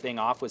finish this thing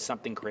off with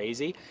something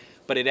crazy.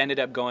 But it ended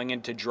up going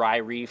into dry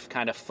reef,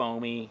 kind of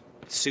foamy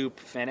soup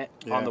finnet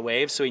on the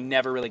waves. So he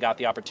never really got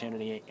the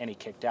opportunity and he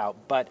kicked out.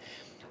 But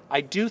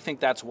I do think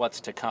that's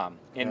what's to come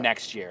in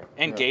next year.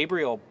 And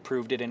Gabriel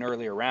proved it in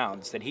earlier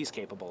rounds that he's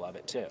capable of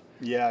it too.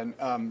 Yeah,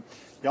 and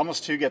you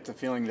almost too get the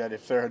feeling that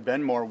if there had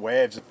been more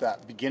waves at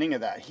that beginning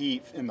of that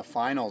heat in the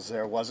finals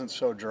there wasn't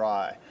so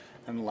dry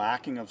and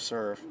lacking of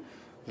surf,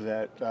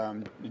 that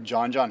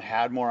John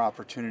had more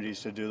opportunities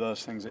to do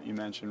those things that you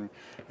mentioned.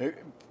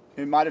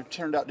 It might have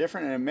turned out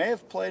different, and it may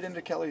have played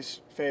into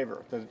Kelly's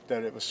favor,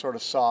 that it was sort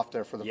of soft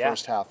there for the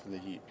first half of the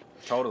heat.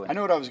 Totally. I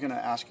know what I was going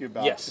to ask you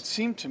about. Yes. It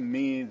seemed to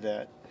me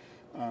that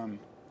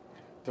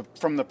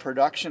from the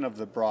production of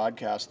the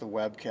broadcast, the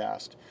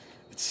webcast,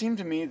 it seemed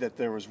to me that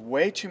there was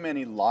way too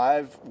many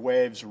live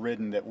waves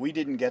ridden that we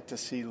didn't get to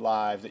see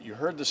live, that you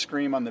heard the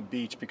scream on the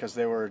beach because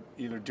they were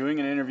either doing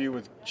an interview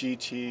with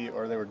GT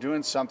or they were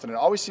doing something. It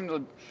always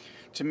seemed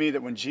to me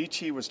that when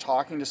GT was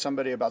talking to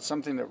somebody about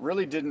something that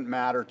really didn't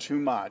matter too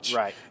much,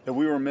 that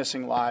we were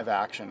missing live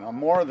action. On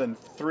more than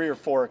 3 or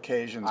 4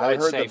 occasions, I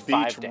heard the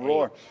beach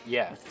roar.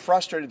 Yeah. It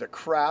frustrated the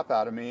crap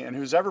out of me, and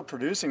who's ever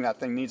producing that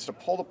thing needs to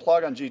pull the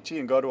plug on GT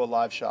and go to a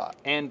live shot.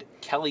 And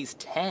Kelly's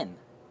 10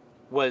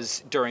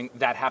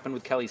 happened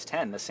with Kelly's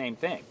 10, the same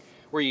thing,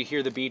 where you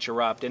hear the beach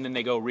erupt and then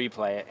they go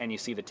replay it and you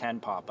see the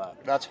 10 pop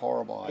up. That's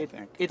horrible, I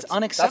think. It's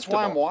unacceptable. That's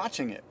why I'm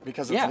watching it,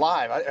 because it's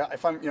live.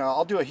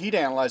 I'll do a heat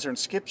analyzer and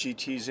skip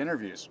GT's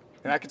interviews,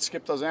 and I could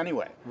skip those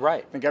anyway.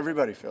 Right. I think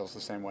everybody feels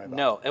the same way about it.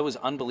 No, it was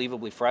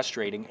unbelievably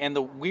frustrating. And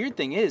the weird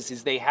thing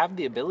is they have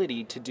the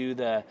ability to do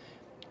the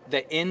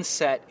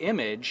inset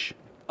image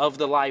of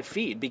the live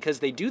feed, because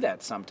they do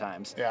that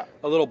sometimes. Yeah.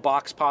 A little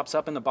box pops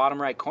up in the bottom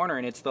right corner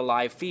and it's the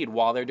live feed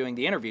while they're doing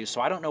the interview.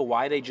 So I don't know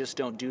why they just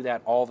don't do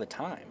that all the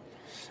time.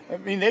 I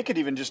mean, they could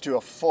even just do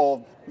a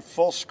full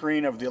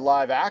screen of the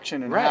live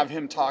action and have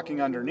him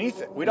talking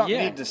underneath it. We don't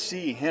need to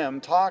see him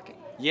talking.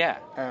 Yeah.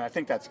 And I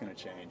think that's going to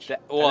change.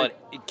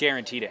 It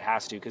guaranteed it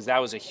has to, because that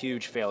was a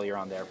huge failure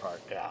on their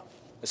part. Yeah.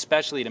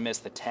 Especially to miss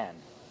the 10.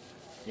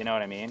 You know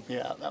what I mean?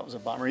 Yeah, that was a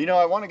bummer. You know,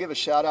 I want to give a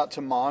shout out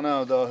to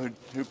Mono, though,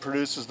 who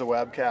produces the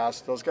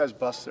webcast. Those guys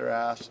bust their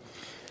ass.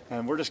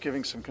 And we're just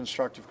giving some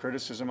constructive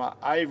criticism.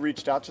 I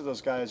reached out to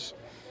those guys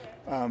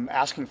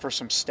asking for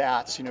some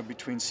stats,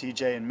 between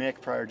CJ and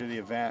Mick prior to the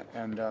event.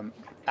 And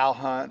Al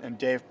Hunt and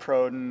Dave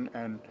Proden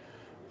and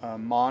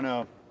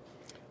Mono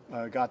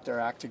got their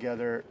act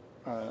together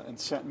and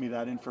sent me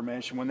that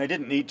information when they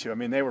didn't need to. I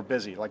mean, they were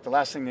busy. Like, the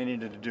last thing they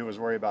needed to do was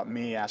worry about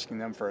me asking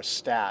them for a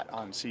stat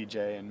on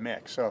CJ and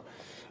Mick. So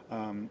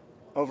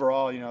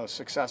overall, a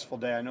successful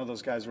day. I know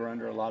those guys were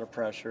under a lot of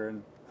pressure,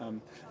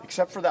 and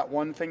except for that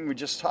one thing we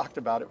just talked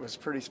about, it was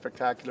pretty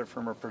spectacular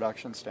from a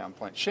production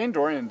standpoint. Shane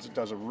Dorian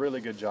does a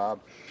really good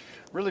job.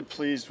 Really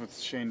pleased with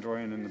Shane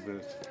Dorian in the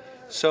booth.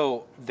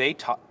 So they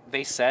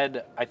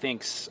said, I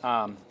think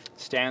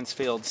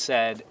Stansfield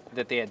said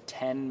that they had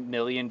 10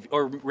 million,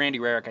 or Randy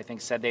Rarick, I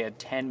think, said they had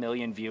 10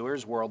 million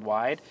viewers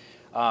worldwide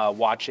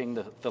watching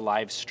the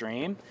live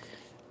stream.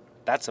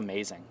 That's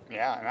amazing.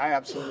 Yeah, and I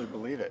absolutely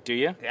believe it. Do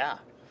you? Yeah.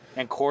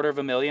 And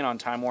 $250,000 on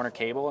Time Warner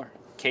Cable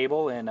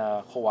in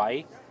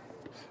Hawaii.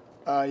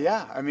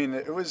 Yeah, I mean,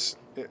 it was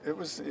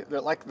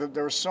like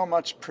there was so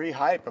much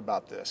pre-hype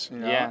about this,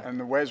 Yeah. and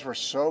the waves were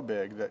so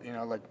big that,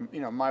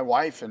 my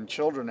wife and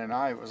children and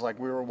I, it was like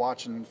we were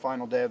watching the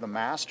final day of the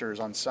Masters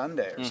on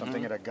Sunday or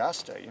something at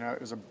Augusta. It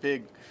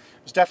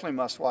was definitely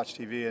must-watch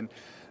TV, and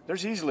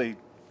there's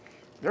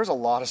a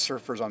lot of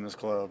surfers on this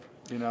globe,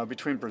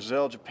 between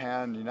Brazil,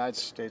 Japan, the United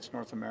States,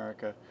 North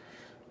America.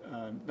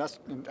 I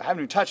haven't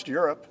even touched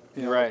Europe.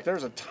 Right.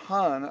 There's a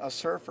ton of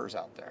surfers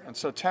out there, and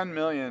so 10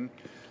 million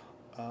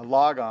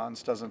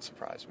log-ons doesn't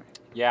surprise me.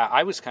 Yeah,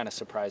 I was kind of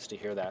surprised to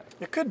hear that.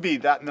 It could be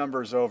that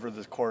number's over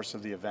the course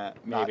of the event,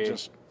 not Maybe.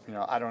 just,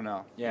 I don't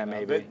know. Yeah,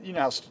 maybe. But you know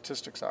how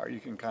statistics are. You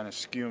can kind of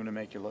skew them to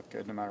make you look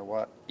good no matter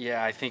what.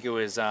 Yeah, I think it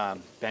was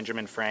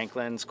Benjamin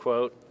Franklin's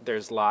quote,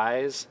 "There's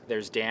lies,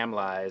 there's damn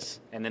lies,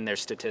 and then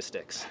there's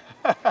statistics."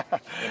 You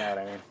know what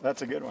I mean?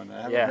 That's a good one. I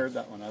haven't Yeah. heard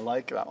that one. I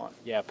like that one.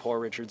 Yeah, Poor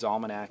Richard's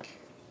Almanac.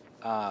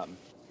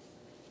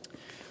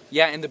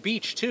 Yeah, and the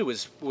beach, too,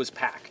 was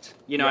packed.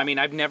 Yeah. I mean,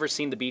 I've never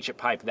seen the beach at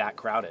Pipe that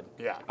crowded.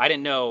 Yeah. I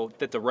didn't know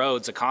that the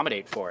roads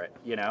accommodate for it,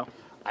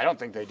 I don't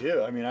think they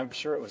do. I mean, I'm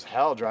sure it was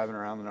hell driving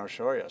around the North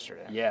Shore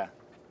yesterday. Yeah,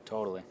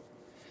 totally.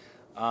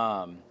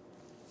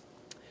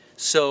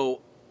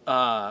 So,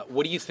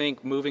 what do you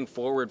think moving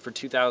forward for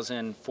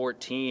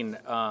 2014?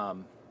 I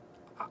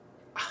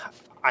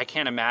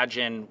can't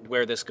imagine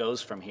where this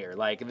goes from here.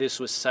 Like, this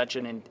was such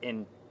an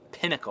in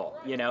pinnacle,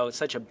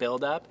 such a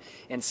build-up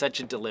and such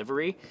a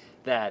delivery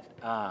that...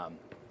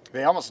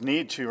 They almost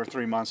need 2 or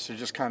 3 months to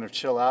just kind of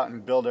chill out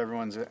and build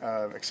everyone's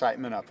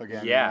excitement up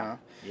again. Yeah.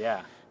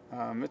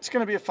 It's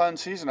going to be a fun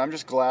season. I'm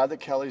just glad that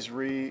Kelly's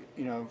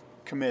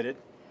committed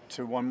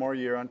to one more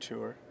year on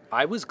tour.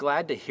 I was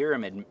glad to hear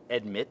him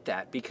admit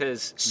that,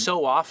 because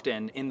so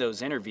often in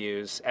those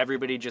interviews,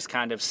 everybody just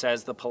kind of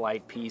says the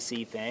polite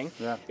PC thing.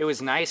 Yeah. It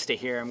was nice to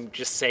hear him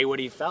just say what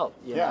he felt,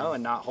 you know,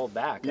 and not hold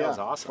back. That was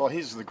awesome. Well,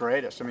 he's the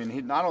greatest. I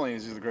mean, not only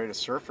is he the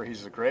greatest surfer,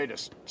 he's the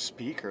greatest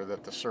speaker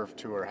that the surf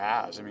tour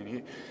has. I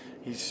mean,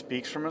 he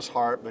speaks from his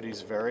heart, but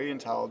he's very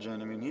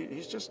intelligent. I mean,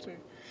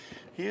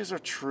 he is a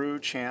true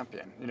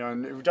champion,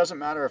 and it doesn't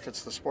matter if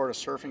it's the sport of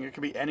surfing. It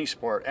could be any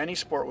sport. Any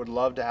sport would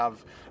love to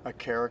have a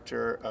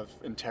character of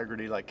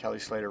integrity like Kelly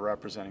Slater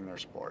representing their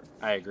sport.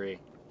 I agree.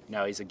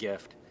 No, he's a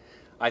gift.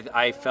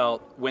 I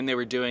felt when they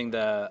were doing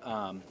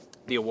the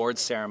awards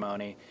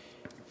ceremony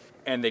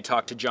and they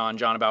talked to John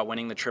about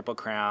winning the Triple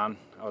Crown,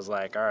 I was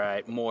like, all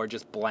right, more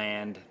just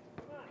bland.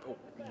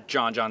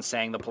 John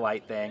saying the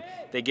polite thing.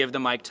 They give the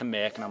mic to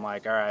Mick, and I'm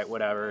like, all right,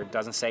 whatever.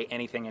 Doesn't say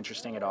anything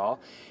interesting at all.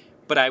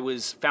 But I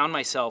found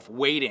myself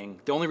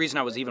waiting. The only reason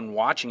I was even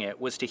watching it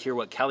was to hear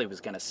what Kelly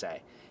was going to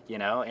say,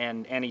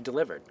 and he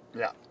delivered.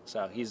 Yeah.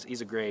 So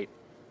he's a great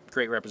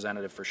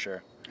representative for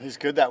sure. He's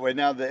good that way.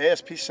 Now, the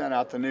ASP sent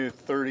out the new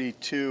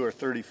 32 or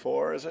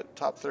 34, is it?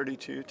 Top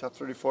 32, top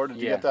 34. Did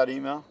you get that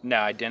email? No,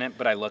 I didn't,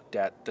 but I looked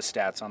at the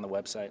stats on the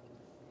website.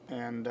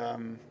 And I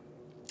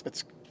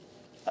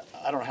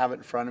don't have it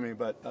in front of me,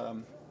 but,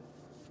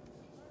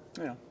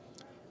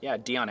 Yeah,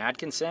 Dion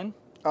Atkinson.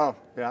 Oh,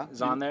 yeah?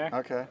 Is on there.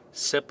 Okay.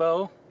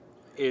 Sippo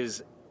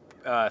is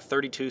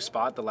 32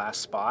 spot, the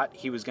last spot.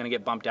 He was going to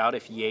get bumped out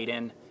if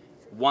Yaden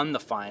won the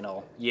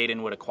final.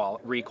 Yaden would have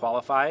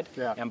re-qualified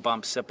and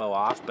bumped Sippo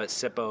off, but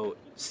Sippo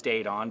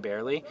stayed on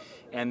barely.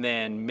 And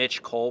then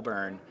Mitch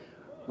Colburn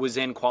was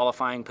in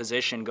qualifying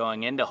position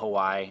going into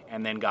Hawaii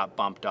and then got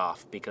bumped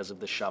off because of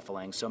the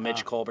shuffling. So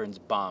Mitch Colburn's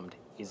bummed.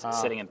 He's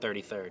sitting in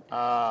 33rd.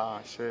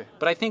 I see.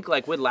 But I think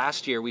like with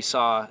last year, we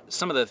saw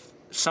some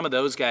of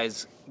those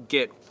guys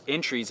get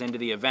entries into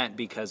the event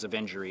because of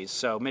injuries.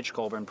 So Mitch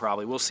Colburn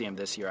we'll see him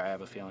this year, I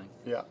have a feeling.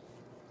 Yeah.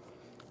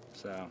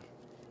 So.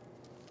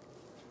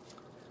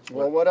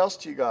 Well, what else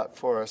do you got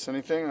for us?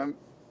 Anything?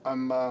 I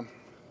mean,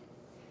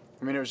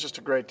 it was just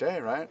a great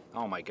day, right?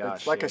 Oh my gosh.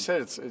 It's, like I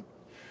said,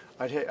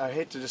 I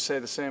hate to just say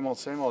the same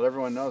old.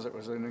 Everyone knows it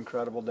was an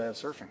incredible day of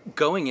surfing.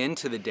 Going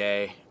into the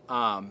day,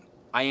 I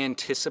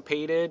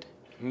anticipated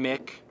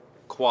Mick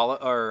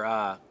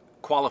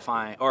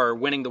qualifying or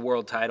winning the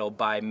world title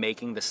by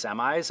making the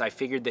semis. I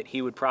figured that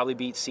he would probably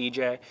beat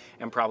CJ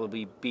and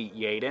probably beat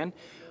Yaden.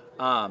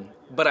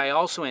 But I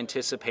also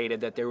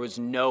anticipated that there was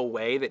no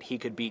way that he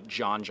could beat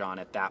John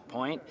at that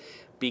point,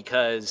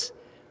 because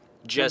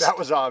that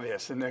was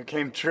obvious and it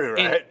came true,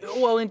 right?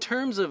 In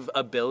terms of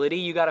ability,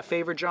 you got to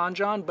favor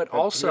John, but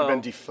also you've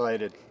been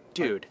deflated,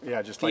 dude.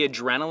 Just the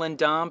adrenaline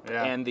dump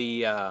and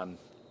the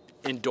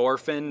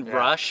endorphin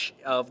rush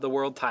of the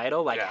world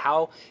title,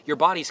 how your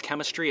body's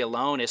chemistry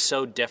alone is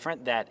so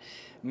different that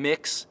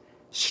Mick's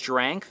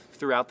strength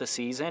throughout the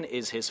season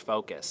is his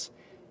focus.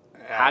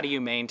 How do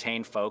you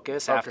maintain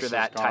focus after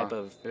that type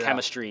of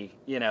chemistry,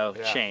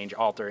 change,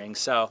 altering?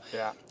 So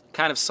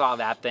kind of saw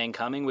that thing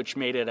coming, which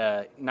made it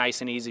a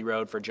nice and easy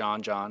road for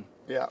John,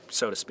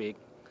 so to speak.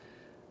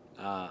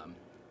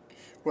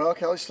 Well,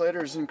 Kelly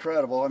Slater is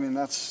incredible. I mean,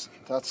 that's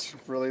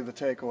really the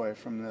takeaway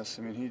from this.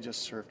 I mean, he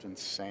just surfed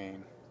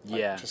insane.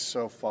 Just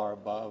so far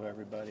above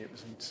everybody.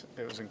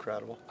 It was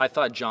incredible. I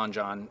thought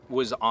John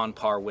was on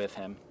par with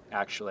him.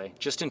 actually.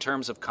 Just in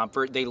terms of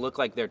comfort, they look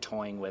like they're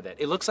toying with it.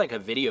 It looks like a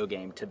video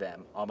game to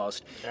them,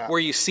 almost, where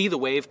you see the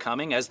wave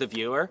coming as the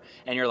viewer,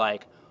 and you're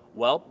like,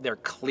 well, they're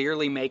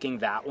clearly making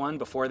that one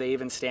before they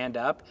even stand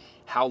up.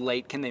 How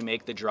late can they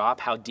make the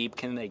drop? How deep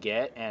can they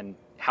get? And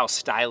how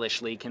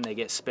stylishly can they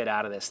get spit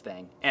out of this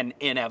thing? And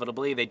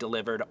inevitably, they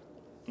delivered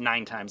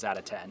 9 times out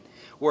of 10.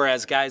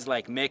 Whereas guys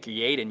like Mick or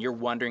Yaden, you're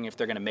wondering if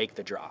they're going to make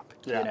the drop.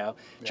 You know,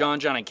 John,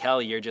 and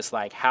Kelly, you're just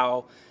like,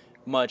 how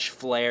much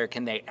flair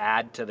can they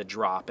add to the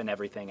drop and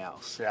everything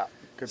else? Yeah,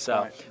 good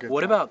so point. Good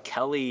what point. about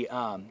Kelly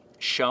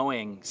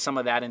showing some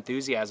of that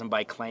enthusiasm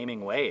by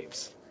claiming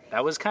waves?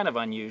 That was kind of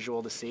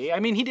unusual to see. I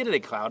mean, he did it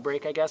at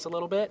Cloudbreak, I guess, a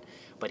little bit,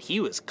 but he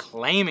was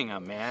claiming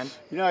them, man.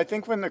 You know, I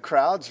think when the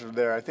crowds are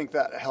there, I think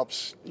that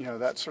helps, you know,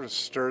 that sort of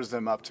stirs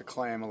them up to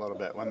claim a little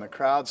bit. When the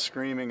crowd's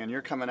screaming and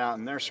you're coming out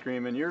and they're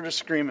screaming, you're just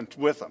screaming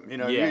with them. You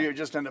know, you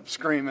just end up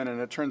screaming and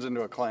it turns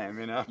into a claim,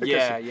 you know?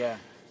 Yeah.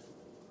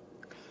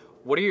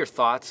 What are your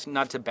thoughts,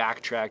 not to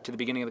backtrack to the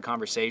beginning of the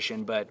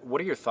conversation, but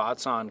what are your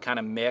thoughts on kind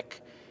of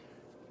Mick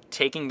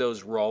taking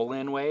those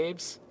roll-in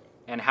waves,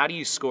 and how do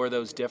you score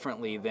those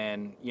differently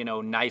than, you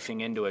know,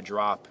 knifing into a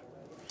drop?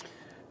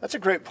 That's a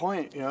great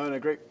point, you know, and a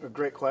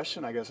great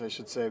question, I guess I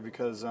should say,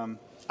 because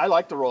I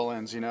like the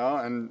roll-ins, you know,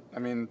 and I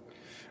mean,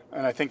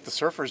 and I think the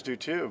surfers do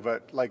too,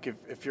 but like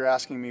if you're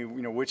asking me,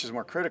 you know, which is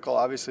more critical,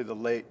 obviously the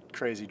late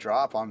crazy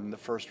drop on the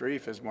first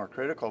reef is more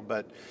critical,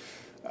 but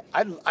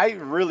I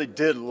really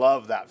did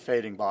love that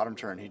fading bottom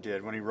turn he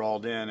did when he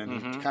rolled in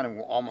and he kind of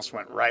almost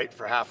went right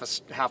for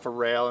half a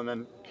rail and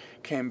then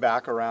came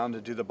back around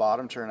to do the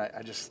bottom turn.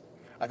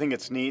 I think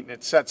it's neat and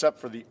it sets up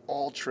for the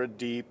ultra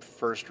deep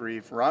first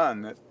reef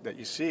run that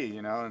you see,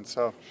 you know, and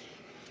so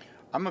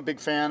I'm a big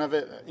fan of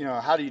it. You know,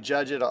 how do you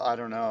judge it? I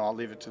don't know. I'll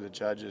leave it to the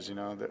judges, you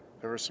know.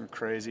 There were some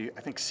crazy,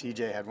 I think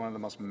CJ had one of the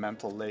most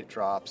mental late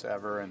drops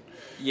ever. And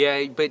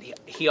yeah, but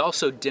he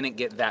also didn't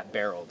get that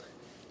barreled.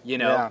 You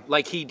know,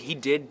 like he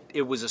did,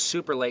 it was a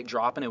super late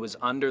drop and it was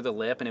under the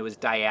lip and it was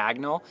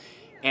diagonal.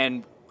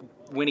 And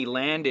when he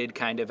landed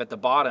kind of at the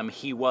bottom,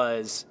 he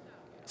was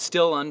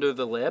still under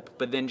the lip,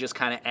 but then just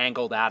kind of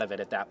angled out of it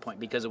at that point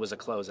because it was a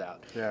closeout.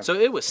 Yeah. So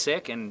it was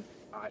sick, and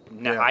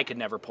I could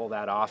never pull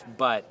that off,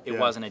 but it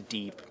wasn't a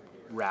deep,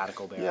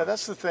 radical barrel. Yeah,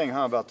 that's the thing,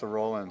 about the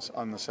roll-ins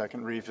on the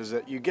second reef is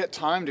that you get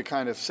time to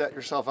kind of set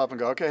yourself up and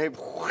go, okay, hey,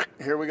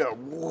 here we go,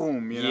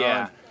 boom, you know.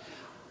 Yeah.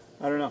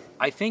 I don't know.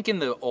 I think in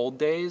the old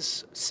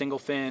days, single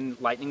fin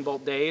lightning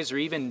bolt days, or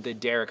even the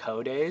Derek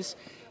Ho days,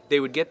 they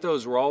would get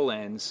those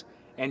roll-ins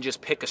and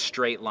just pick a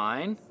straight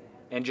line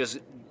and just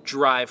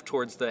drive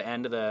towards the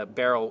end of the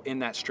barrel in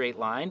that straight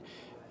line.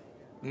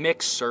 Mick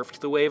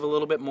surfed the wave a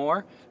little bit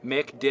more.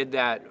 Mick did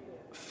that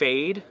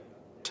fade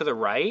to the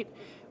right,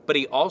 but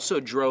he also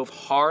drove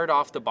hard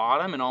off the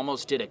bottom and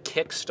almost did a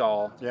kick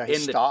stall. Yeah, he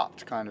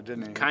stopped kind of,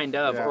 didn't he? Kind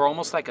of, or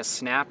almost like a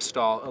snap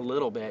stall a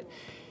little bit,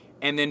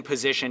 and then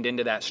positioned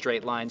into that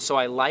straight line. So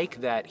I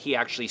like that he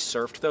actually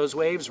surfed those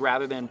waves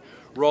rather than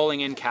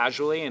rolling in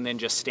casually and then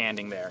just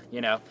standing there,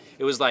 you know?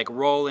 It was like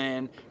roll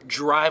in,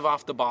 drive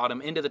off the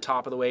bottom into the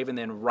top of the wave, and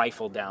then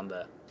rifle down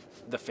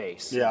the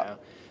face. Yeah. You know?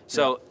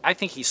 So I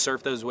think he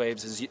surfed those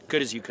waves as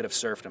good as you could have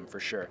surfed them,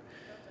 for sure.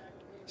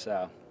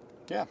 So,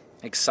 yeah.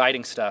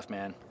 Exciting stuff,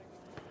 man.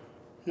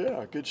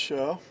 Yeah, good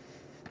show.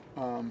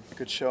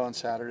 Good show on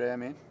Saturday, I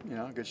mean. You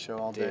know, good show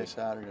all day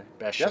Saturday.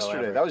 Best show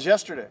ever. That was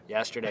yesterday.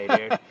 Yesterday,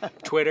 dude.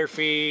 Twitter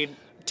feed,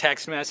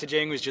 text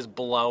messaging was just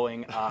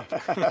blowing up.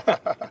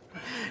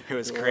 It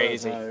was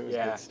crazy. It was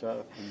good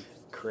stuff.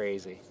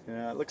 Crazy.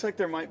 Yeah, it looks like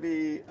there might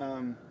be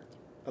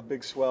a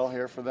big swell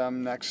here for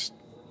them next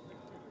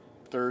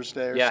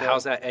Thursday or so. Yeah,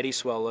 how's that eddy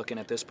swell looking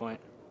at this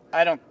point?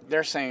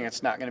 They're saying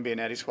it's not going to be an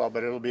eddy swell,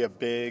 but it'll be a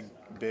big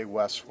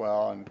west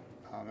swell, and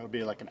it'll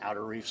be like an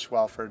outer reef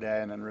swell for a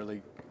day, and then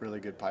really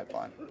good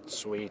pipeline.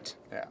 Sweet.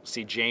 Yeah.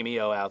 See Jamie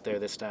O out there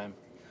this time.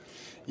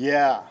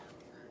 Yeah.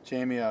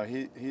 Jamie O.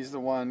 He's the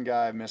one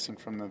guy missing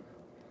from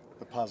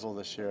the puzzle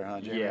this year, huh?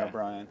 Jamie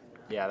O'Brien.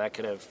 Yeah, that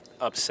could have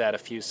upset a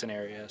few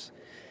scenarios.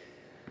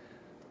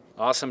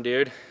 Awesome,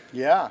 dude.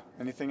 Yeah.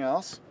 Anything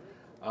else?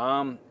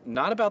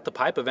 Not about the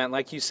pipe event.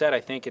 Like you said, I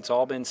think it's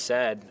all been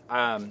said.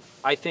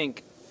 I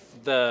think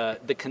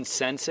the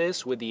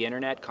consensus with the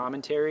internet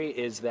commentary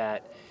is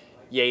that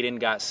Yaden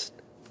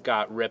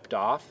got ripped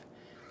off.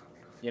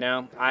 You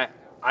know,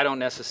 I don't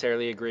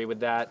necessarily agree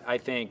with that. I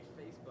think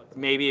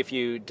maybe if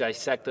you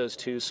dissect those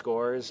two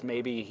scores,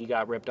 maybe he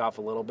got ripped off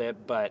a little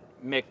bit, but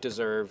Mick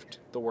deserved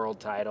the world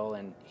title,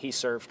 and he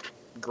surfed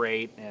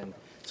great, and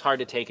it's hard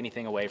to take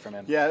anything away from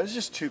him. Yeah, it was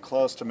just too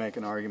close to make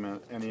an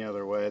argument any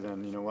other way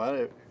than, you know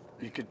what,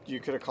 you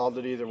could have called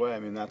it either way. I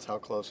mean, that's how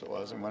close it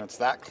was. And when it's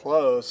that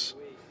close,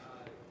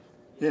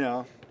 you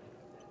know,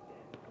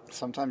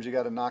 sometimes you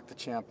got to knock the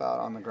champ out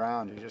on the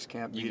ground. You just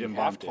can't beat him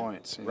on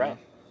points. You know?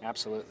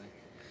 Absolutely.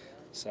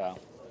 So,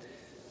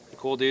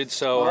 cool, dude.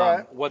 So,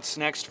 right. What's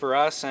next for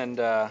us and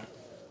the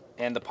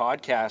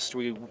podcast?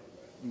 We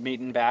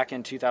meeting back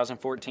in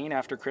 2014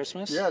 after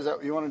Christmas? Yeah, is that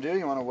what you want to do?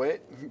 You want to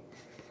wait?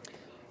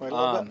 Wait a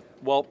little bit?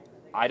 Well,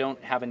 I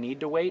don't have a need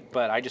to wait,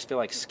 but I just feel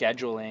like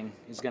scheduling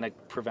is going to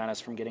prevent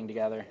us from getting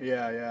together.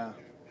 Yeah.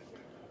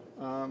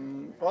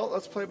 Well,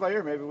 let's play it by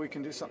ear. Maybe we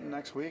can do something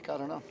next week. I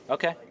don't know.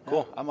 Okay,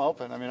 cool. Yeah, I'm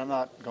open. I mean, I'm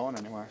not going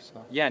anywhere.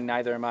 So. Yeah,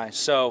 neither am I.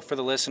 So for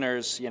the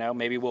listeners,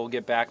 maybe we'll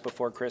get back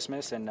before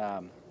Christmas and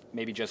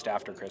maybe just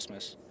after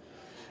Christmas.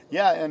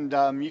 Yeah,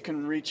 and you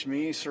can reach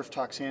me,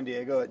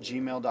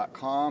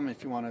 surftalksandiego@gmail.com.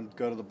 If you want to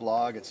go to the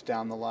blog, it's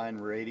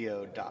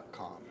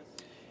downthelineradio.com.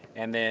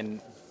 And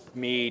then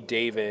me,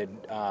 David,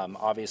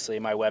 obviously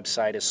my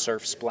website is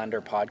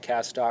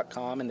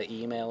surfsplendorpodcast.com, and the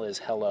email is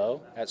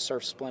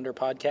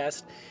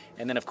hello@surfsplendorpodcast.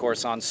 And then, of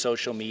course, on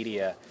social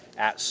media,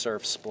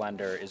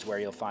 @surfsplendor is where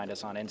you'll find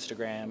us on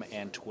Instagram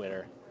and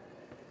Twitter.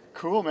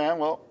 Cool, man.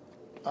 Well,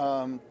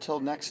 till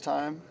next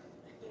time,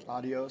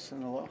 adios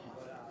and aloha.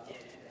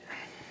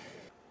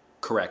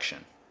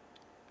 Correction.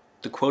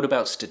 The quote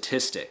about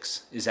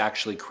statistics is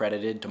actually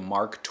credited to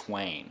Mark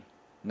Twain,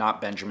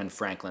 not Benjamin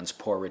Franklin's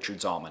Poor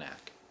Richard's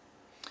Almanac.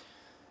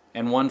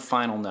 And one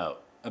final note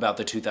about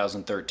the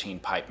 2013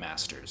 Pipe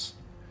Masters.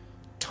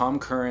 Tom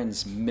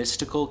Curran's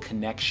mystical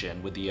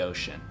connection with the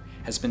ocean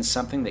has been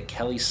something that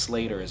Kelly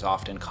Slater has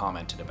often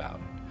commented about.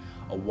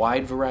 A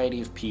wide variety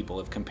of people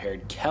have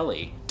compared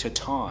Kelly to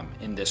Tom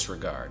in this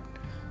regard.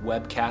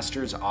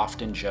 Webcasters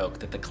often joke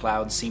that the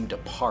clouds seem to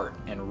part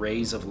and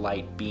rays of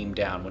light beam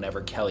down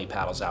whenever Kelly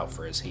paddles out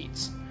for his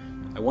heats.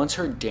 I once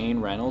heard Dane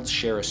Reynolds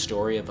share a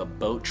story of a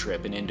boat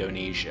trip in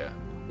Indonesia,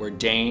 where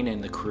Dane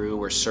and the crew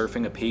were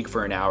surfing a peak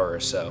for an hour or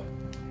so.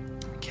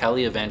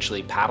 Kelly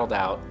eventually paddled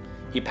out.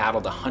 He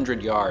paddled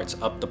 100 yards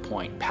up the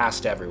point,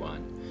 past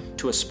everyone,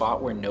 to a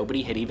spot where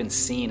nobody had even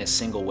seen a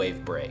single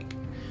wave break.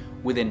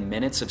 Within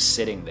minutes of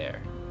sitting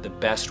there, the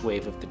best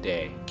wave of the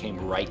day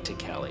came right to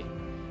Kelly.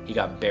 He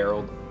got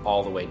barreled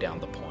all the way down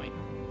the point.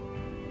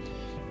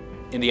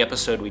 In the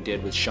episode we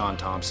did with Sean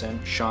Thompson,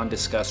 Sean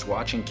discussed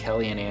watching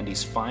Kelly and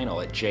Andy's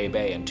final at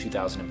J-Bay in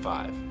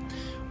 2005.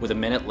 With a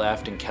minute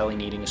left and Kelly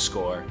needing a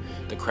score,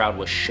 the crowd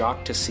was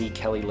shocked to see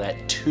Kelly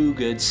let 2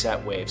 good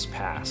set waves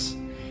pass.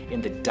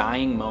 In the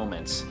dying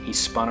moments, he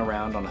spun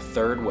around on a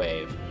third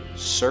wave,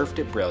 surfed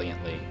it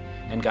brilliantly,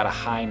 and got a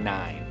high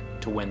 9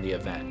 to win the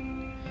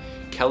event.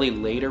 Kelly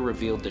later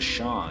revealed to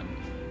Sean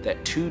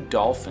that 2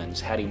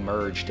 dolphins had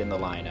emerged in the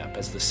lineup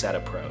as the set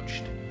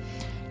approached.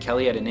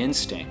 Kelly had an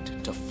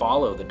instinct to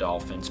follow the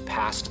dolphins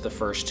past the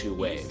first 2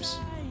 waves,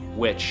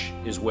 which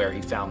is where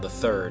he found the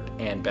third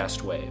and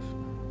best wave.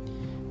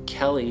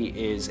 Kelly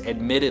is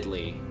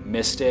admittedly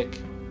mystic,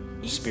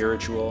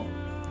 spiritual,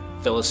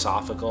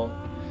 philosophical.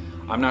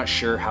 I'm not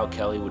sure how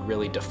Kelly would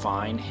really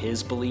define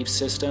his belief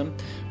system,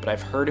 but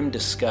I've heard him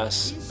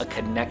discuss a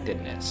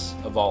connectedness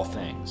of all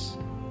things.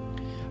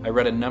 I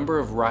read a number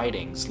of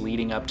writings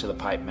leading up to the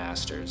Pipe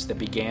Masters that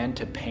began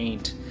to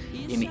paint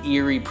an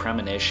eerie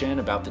premonition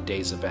about the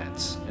day's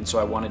events, and so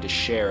I wanted to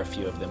share a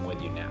few of them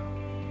with you now.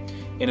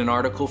 In an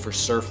article for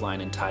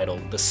Surfline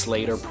entitled The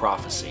Slater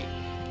Prophecy,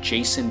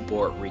 Jason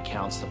Bort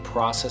recounts the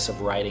process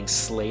of writing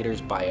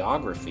Slater's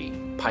biography,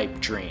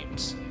 Pipe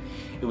Dreams.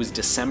 It was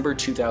December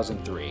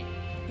 2003.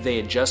 They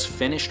had just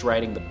finished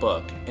writing the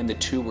book, and the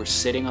two were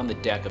sitting on the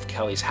deck of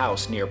Kelly's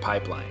house near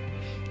Pipeline.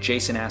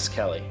 Jason asked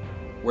Kelly,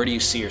 "Where do you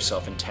see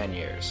yourself in 10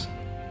 years?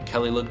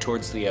 Kelly looked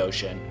towards the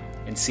ocean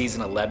and sees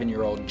an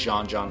 11-year-old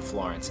John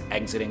Florence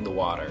exiting the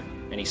water,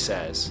 and he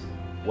says,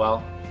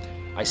 "Well,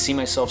 I see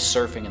myself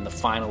surfing in the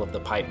final of the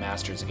Pipe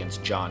Masters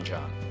against John."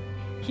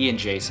 He and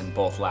Jason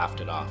both laughed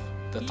it off.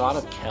 The thought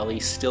of Kelly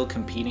still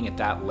competing at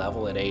that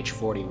level at age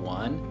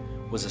 41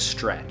 was a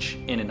stretch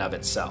in and of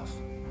itself.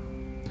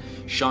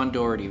 Sean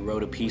Doherty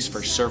wrote a piece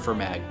for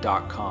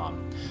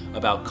SurferMag.com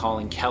about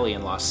calling Kelly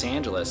in Los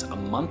Angeles a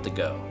month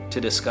ago to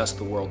discuss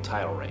the world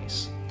title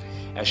race.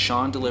 As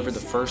Sean delivered the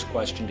first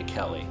question to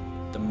Kelly,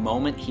 the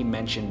moment he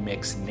mentioned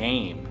Mick's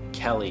name,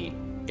 Kelly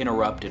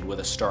interrupted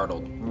with a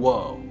startled,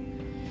 "Whoa,"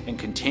 and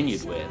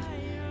continued with,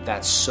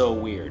 "That's so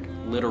weird.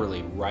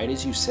 Literally, right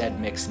as you said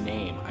Mick's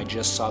name, I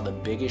just saw the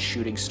biggest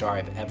shooting star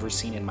I've ever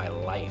seen in my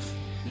life.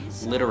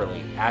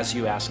 Literally, as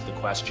you asked the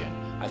question,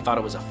 I thought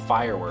it was a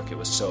firework, it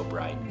was so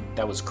bright.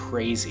 That was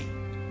crazy,"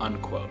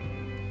 unquote.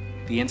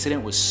 The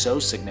incident was so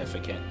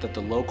significant that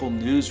the local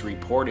news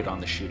reported on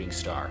the shooting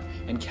star,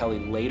 and Kelly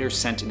later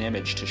sent an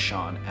image to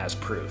Sean as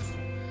proof.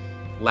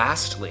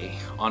 Lastly,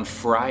 on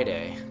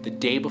Friday, the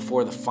day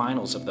before the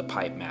finals of the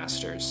Pipe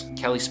Masters,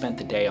 Kelly spent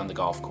the day on the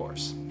golf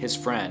course. His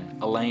friend,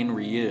 Alain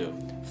Rioux,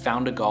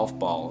 found a golf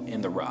ball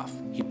in the rough.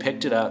 He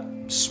picked it up,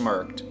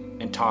 smirked,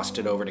 and tossed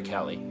it over to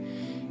Kelly.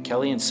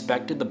 Kelly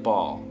inspected the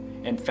ball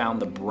and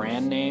found the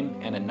brand name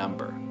and a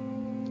number,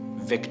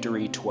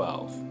 Victory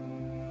 12.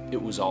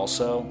 It was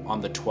also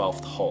on the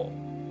 12th hole.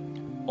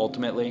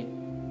 Ultimately,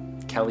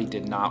 Kelly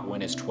did not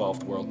win his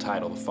 12th world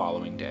title the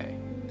following day.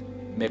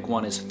 Mick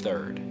won his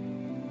 3rd.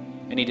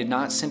 And he did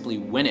not simply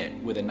win it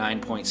with a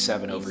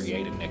 9.7 over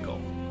Yated nickel.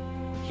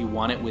 He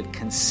won it with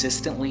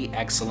consistently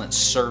excellent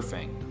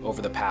surfing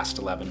over the past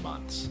 11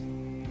 months.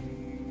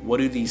 What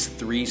do these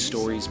 3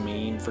 stories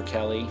mean for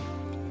Kelly?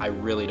 I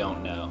really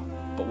don't know.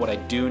 But what I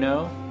do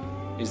know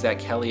is that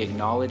Kelly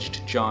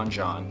acknowledged John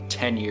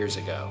 10 years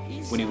ago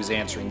when he was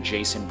answering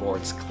Jason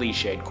Bourd's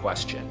cliched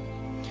question.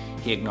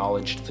 He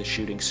acknowledged the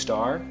shooting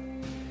star,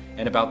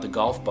 and about the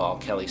golf ball,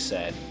 Kelly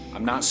said,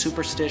 "I'm not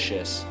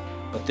superstitious,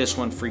 but this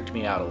one freaked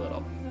me out a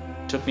little.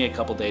 Took me a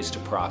couple days to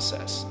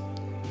process.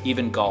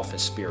 Even golf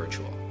is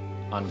spiritual,"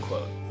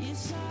 unquote.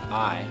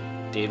 I,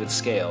 David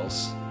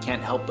Scales,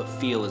 can't help but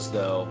feel as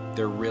though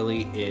there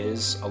really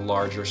is a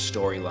larger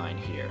storyline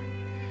here.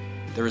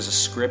 There is a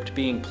script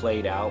being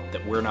played out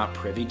that we're not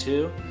privy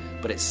to,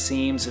 but it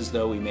seems as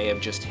though we may have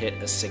just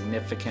hit a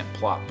significant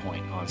plot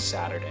point on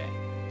Saturday.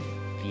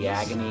 The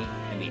agony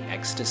and the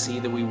ecstasy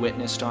that we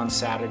witnessed on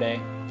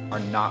Saturday are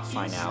not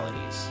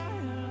finalities.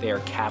 They are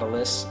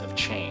catalysts of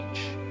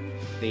change.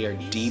 They are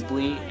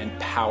deeply and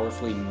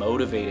powerfully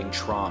motivating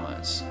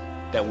traumas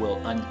that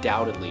will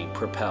undoubtedly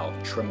propel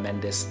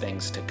tremendous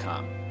things to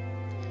come.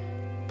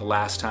 The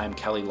last time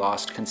Kelly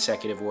lost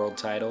consecutive world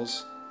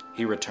titles,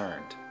 he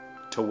returned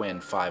to win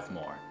 5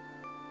 more.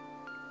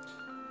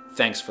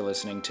 Thanks for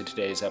listening to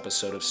today's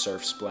episode of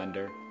Surf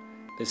Splendor.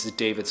 This is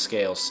David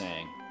Scales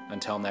saying,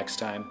 until next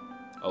time,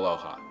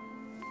 aloha.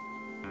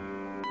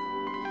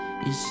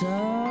 It's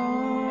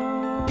all